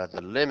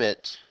the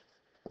limit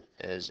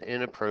as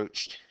n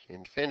approached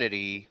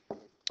infinity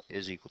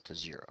is equal to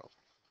 0.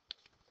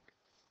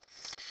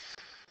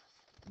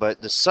 But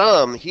the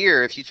sum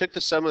here, if you took the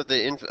sum of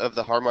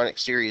the harmonic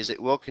series,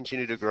 it will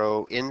continue to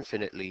grow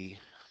infinitely,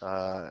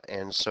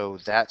 and so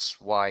that's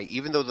why,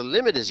 even though the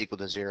limit is equal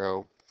to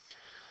 0,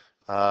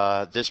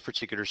 this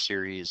particular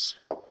series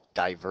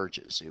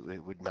diverges.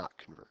 It would not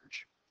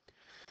converge.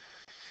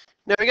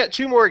 Now we got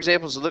two more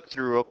examples to look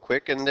through real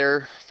quick, and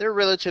they're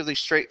relatively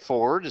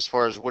straightforward as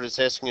far as what it's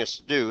asking us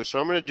to do. So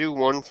I'm going to do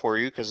one for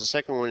you because the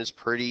second one is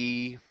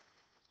pretty,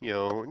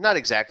 not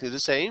exactly the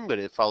same, but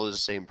it follows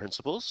the same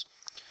principles.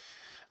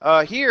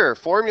 Here,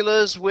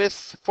 formulas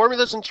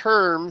and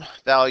term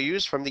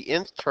values from the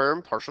nth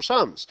term partial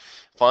sums.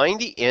 Find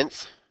the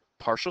nth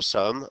partial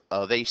sum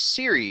of a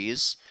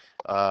series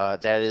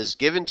that is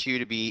given to you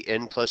to be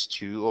n plus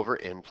 2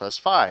 over n plus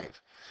 5.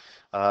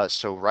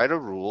 So write a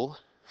rule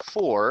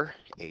for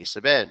a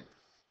sub n.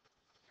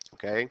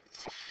 Okay.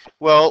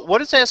 Well, what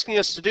it's asking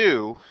us to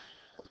do,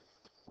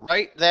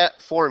 write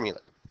that formula.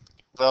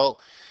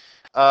 Well,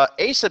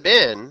 a sub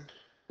n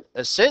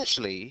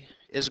essentially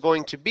is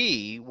going to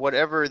be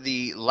whatever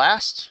the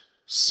last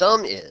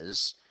sum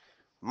is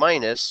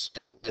minus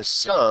the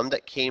sum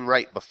that came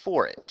right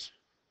before it.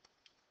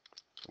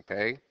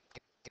 Okay?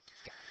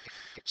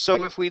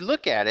 So if we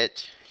look at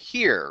it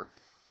here,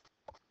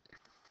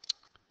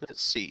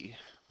 let's see.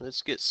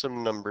 Let's get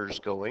some numbers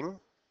going.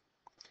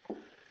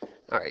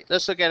 All right,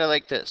 let's look at it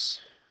like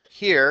this.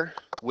 Here,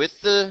 with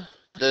the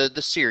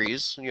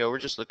series, we're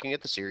just looking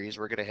at the series,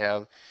 we're going to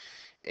have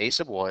a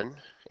sub 1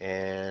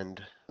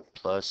 and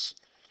plus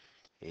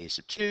a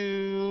sub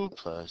 2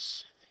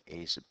 plus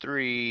a sub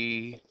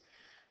 3,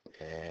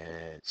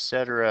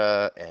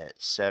 etc.,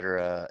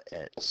 etc.,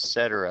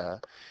 etc.,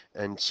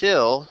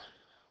 until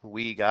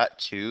we got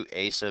to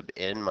a sub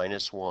n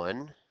minus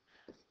 1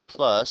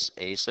 plus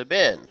a sub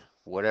n,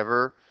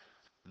 whatever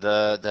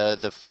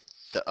the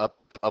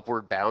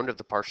upward bound of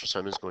the partial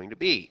sum is going to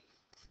be.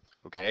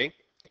 Okay?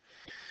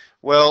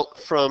 Well,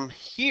 from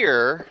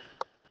here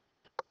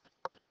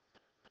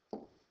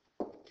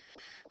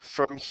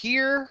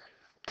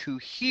to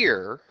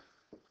here,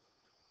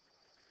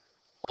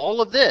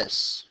 all of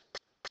this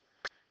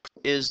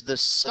is the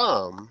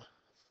sum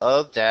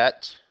of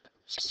that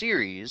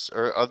series,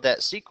 or of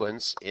that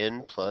sequence,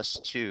 n plus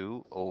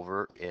 2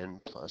 over n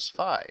plus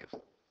 5.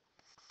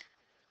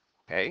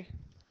 Okay?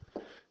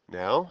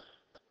 Now,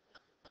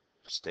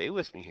 stay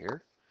with me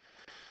here.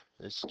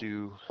 Let's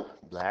do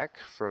black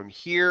from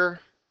here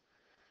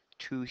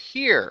to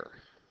here.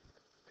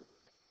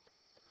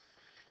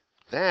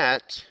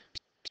 That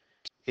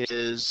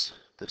is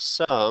the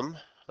sum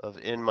of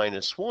n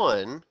minus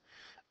 1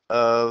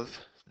 of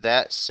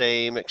that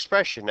same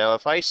expression. Now,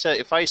 if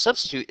I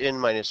substitute n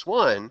minus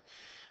 1,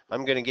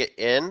 I'm going to get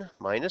n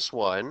minus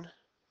 1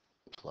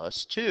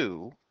 plus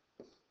 2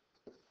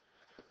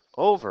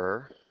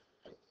 over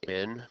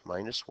n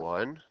minus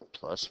 1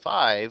 plus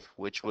 5,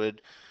 which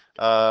would,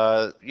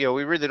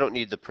 we really don't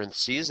need the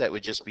parentheses. That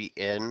would just be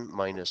n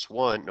minus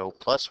 1, no,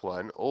 plus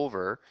 1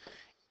 over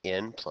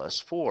n plus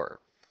 4.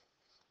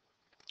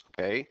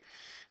 Okay,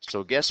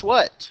 so guess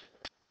what?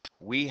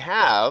 We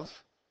have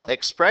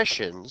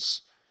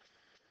expressions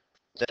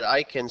that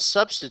I can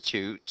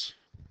substitute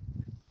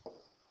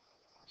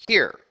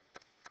here.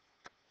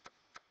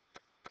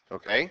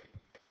 Okay,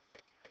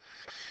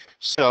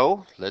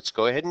 so let's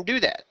go ahead and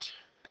do that.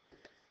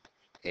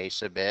 A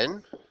sub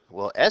n,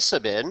 well, S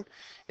sub n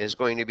is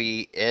going to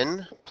be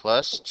n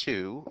plus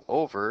 2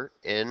 over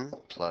n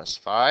plus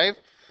 5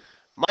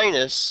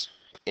 minus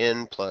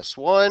n plus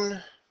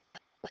 1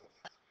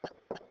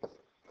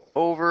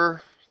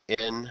 over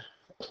n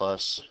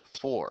plus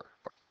 4.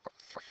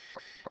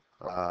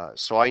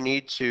 So I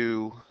need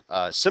to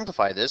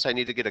simplify this. I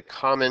need to get a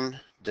common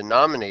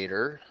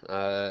denominator.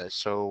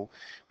 So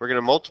we're going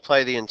to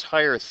multiply the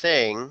entire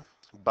thing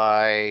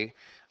by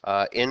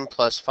n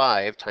plus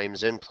 5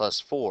 times n plus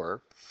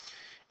 4.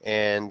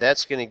 And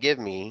that's going to give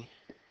me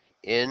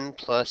n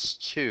plus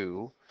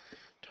 2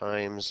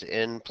 times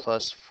n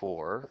plus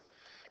 4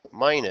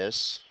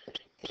 minus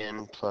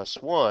n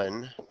plus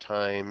 1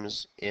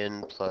 times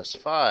n plus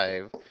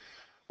 5,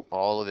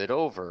 all of it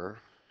over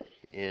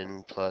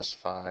n plus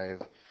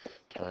 5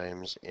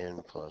 times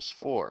n plus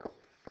 4.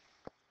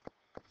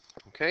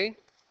 Okay,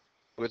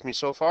 with me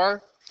so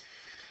far?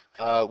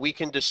 We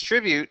can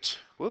distribute,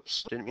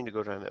 whoops, didn't mean to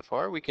go down that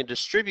far. We can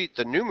distribute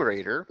the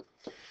numerator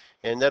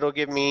And that'll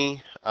give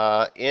me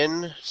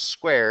n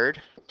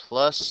squared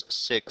plus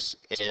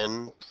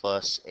 6n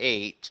plus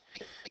 8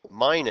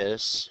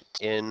 minus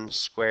n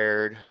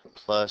squared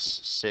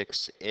plus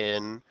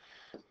 6n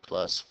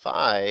plus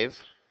 5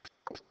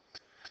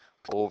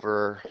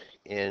 over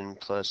n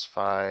plus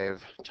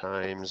 5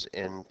 times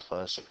n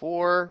plus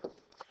 4.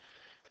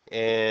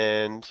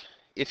 And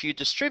if you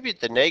distribute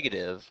the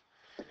negative,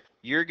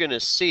 you're going to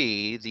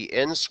see the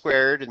n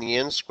squared and the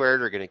n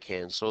squared are going to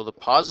cancel. The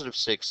positive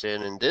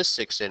 6n and this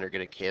 6n are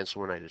going to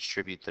cancel when I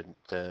distribute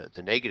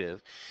the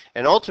negative.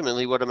 And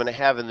ultimately, what I'm going to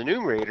have in the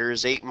numerator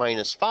is 8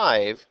 minus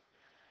 5,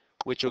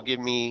 which will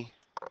give me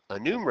a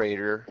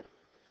numerator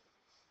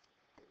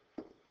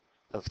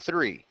of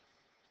 3.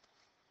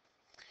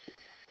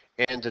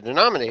 And the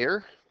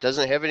denominator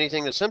doesn't have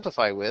anything to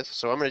simplify with,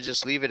 so I'm going to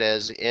just leave it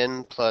as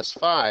n plus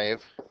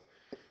 5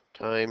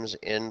 times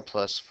n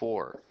plus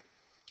 4.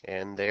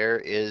 And there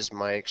is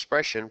my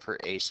expression for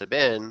a sub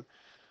n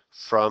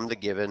from the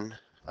given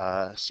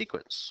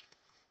sequence,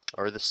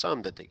 or the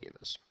sum that they give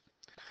us.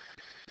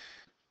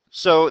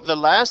 So the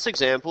last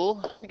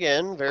example,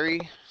 again, very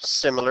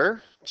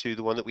similar to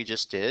the one that we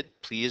just did.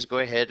 Please go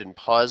ahead and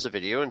pause the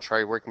video and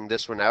try working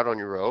this one out on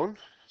your own.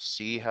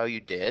 See how you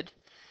did.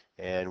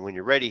 And when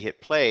you're ready,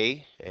 hit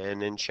play and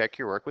then check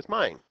your work with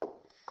mine.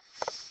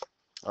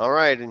 All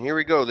right, and here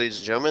we go, ladies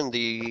and gentlemen.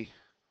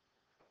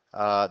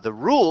 The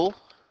rule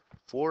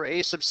for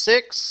a sub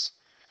 6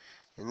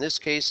 in this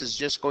case is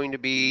just going to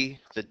be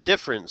the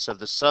difference of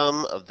the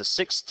sum of the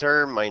 6th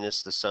term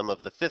minus the sum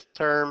of the 5th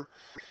term.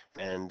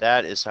 And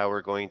that is how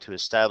we're going to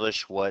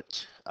establish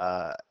what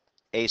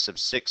a sub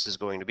 6 is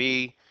going to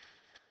be.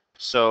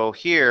 So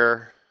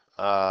here,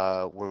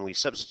 when we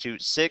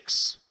substitute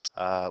 6,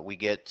 we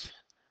get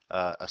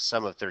a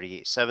sum of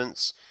 38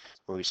 sevenths.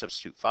 When we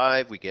substitute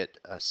 5, we get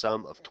a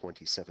sum of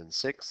 27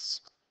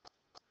 sixths.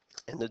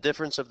 And the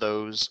difference of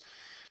those,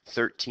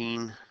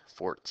 13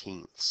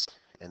 fourteenths.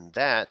 And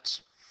that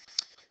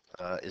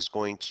is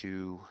going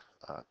to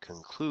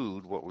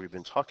conclude what we've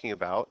been talking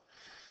about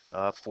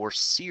for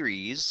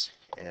series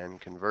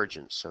and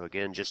convergence. So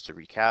again, just to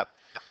recap,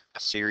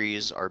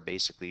 series are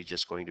basically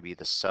just going to be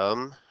the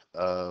sum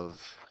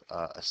of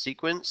a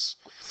sequence.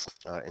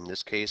 In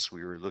this case,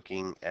 we were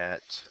looking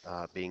at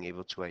being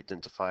able to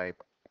identify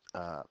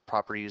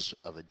properties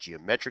of a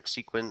geometric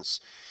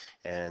sequence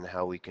and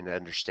how we can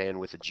understand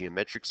with a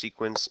geometric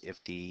sequence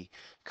if the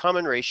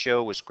common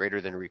ratio was greater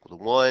than or equal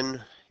to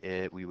 1,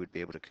 we would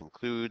be able to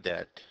conclude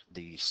that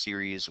the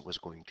series was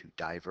going to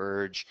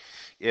diverge.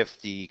 If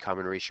the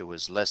common ratio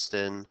was less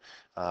than,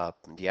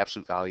 the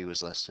absolute value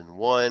is less than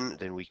 1,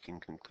 then we can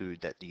conclude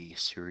that the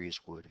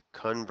series would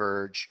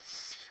converge.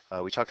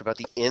 We talked about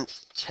the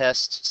nth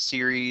test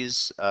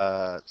series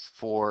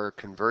for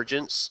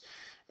convergence.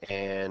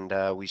 And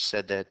we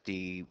said that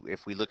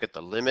if we look at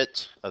the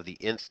limit of the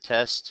nth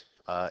test,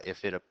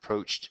 if it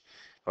approached,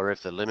 or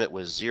if the limit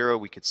was 0,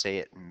 we could say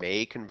it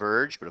may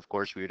converge, but of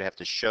course we would have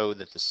to show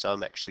that the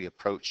sum actually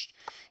approached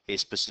a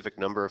specific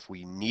number if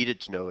we needed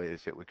to know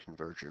if it would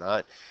converge or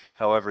not.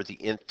 However, the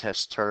nth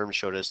test term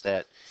showed us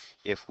that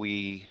if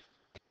we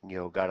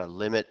got a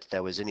limit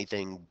that was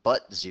anything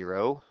but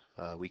 0,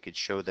 we could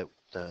show that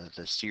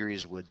the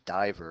series would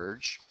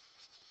diverge.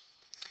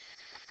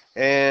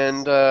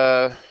 And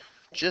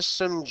just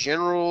some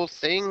general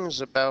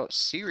things about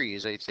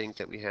series, I think,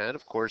 that we had.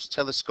 Of course,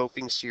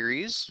 telescoping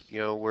series,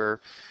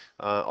 where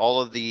all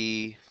of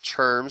the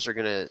terms are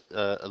going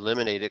to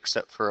eliminate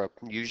except for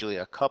usually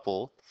a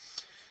couple.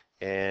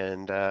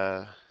 And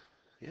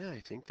yeah,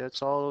 I think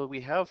that's all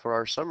we have for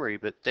our summary.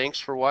 But thanks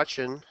for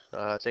watching.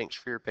 Thanks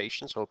for your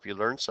patience. Hope you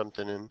learned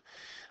something, and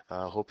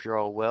hope you're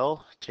all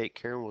well. Take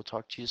care, and we'll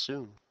talk to you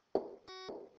soon.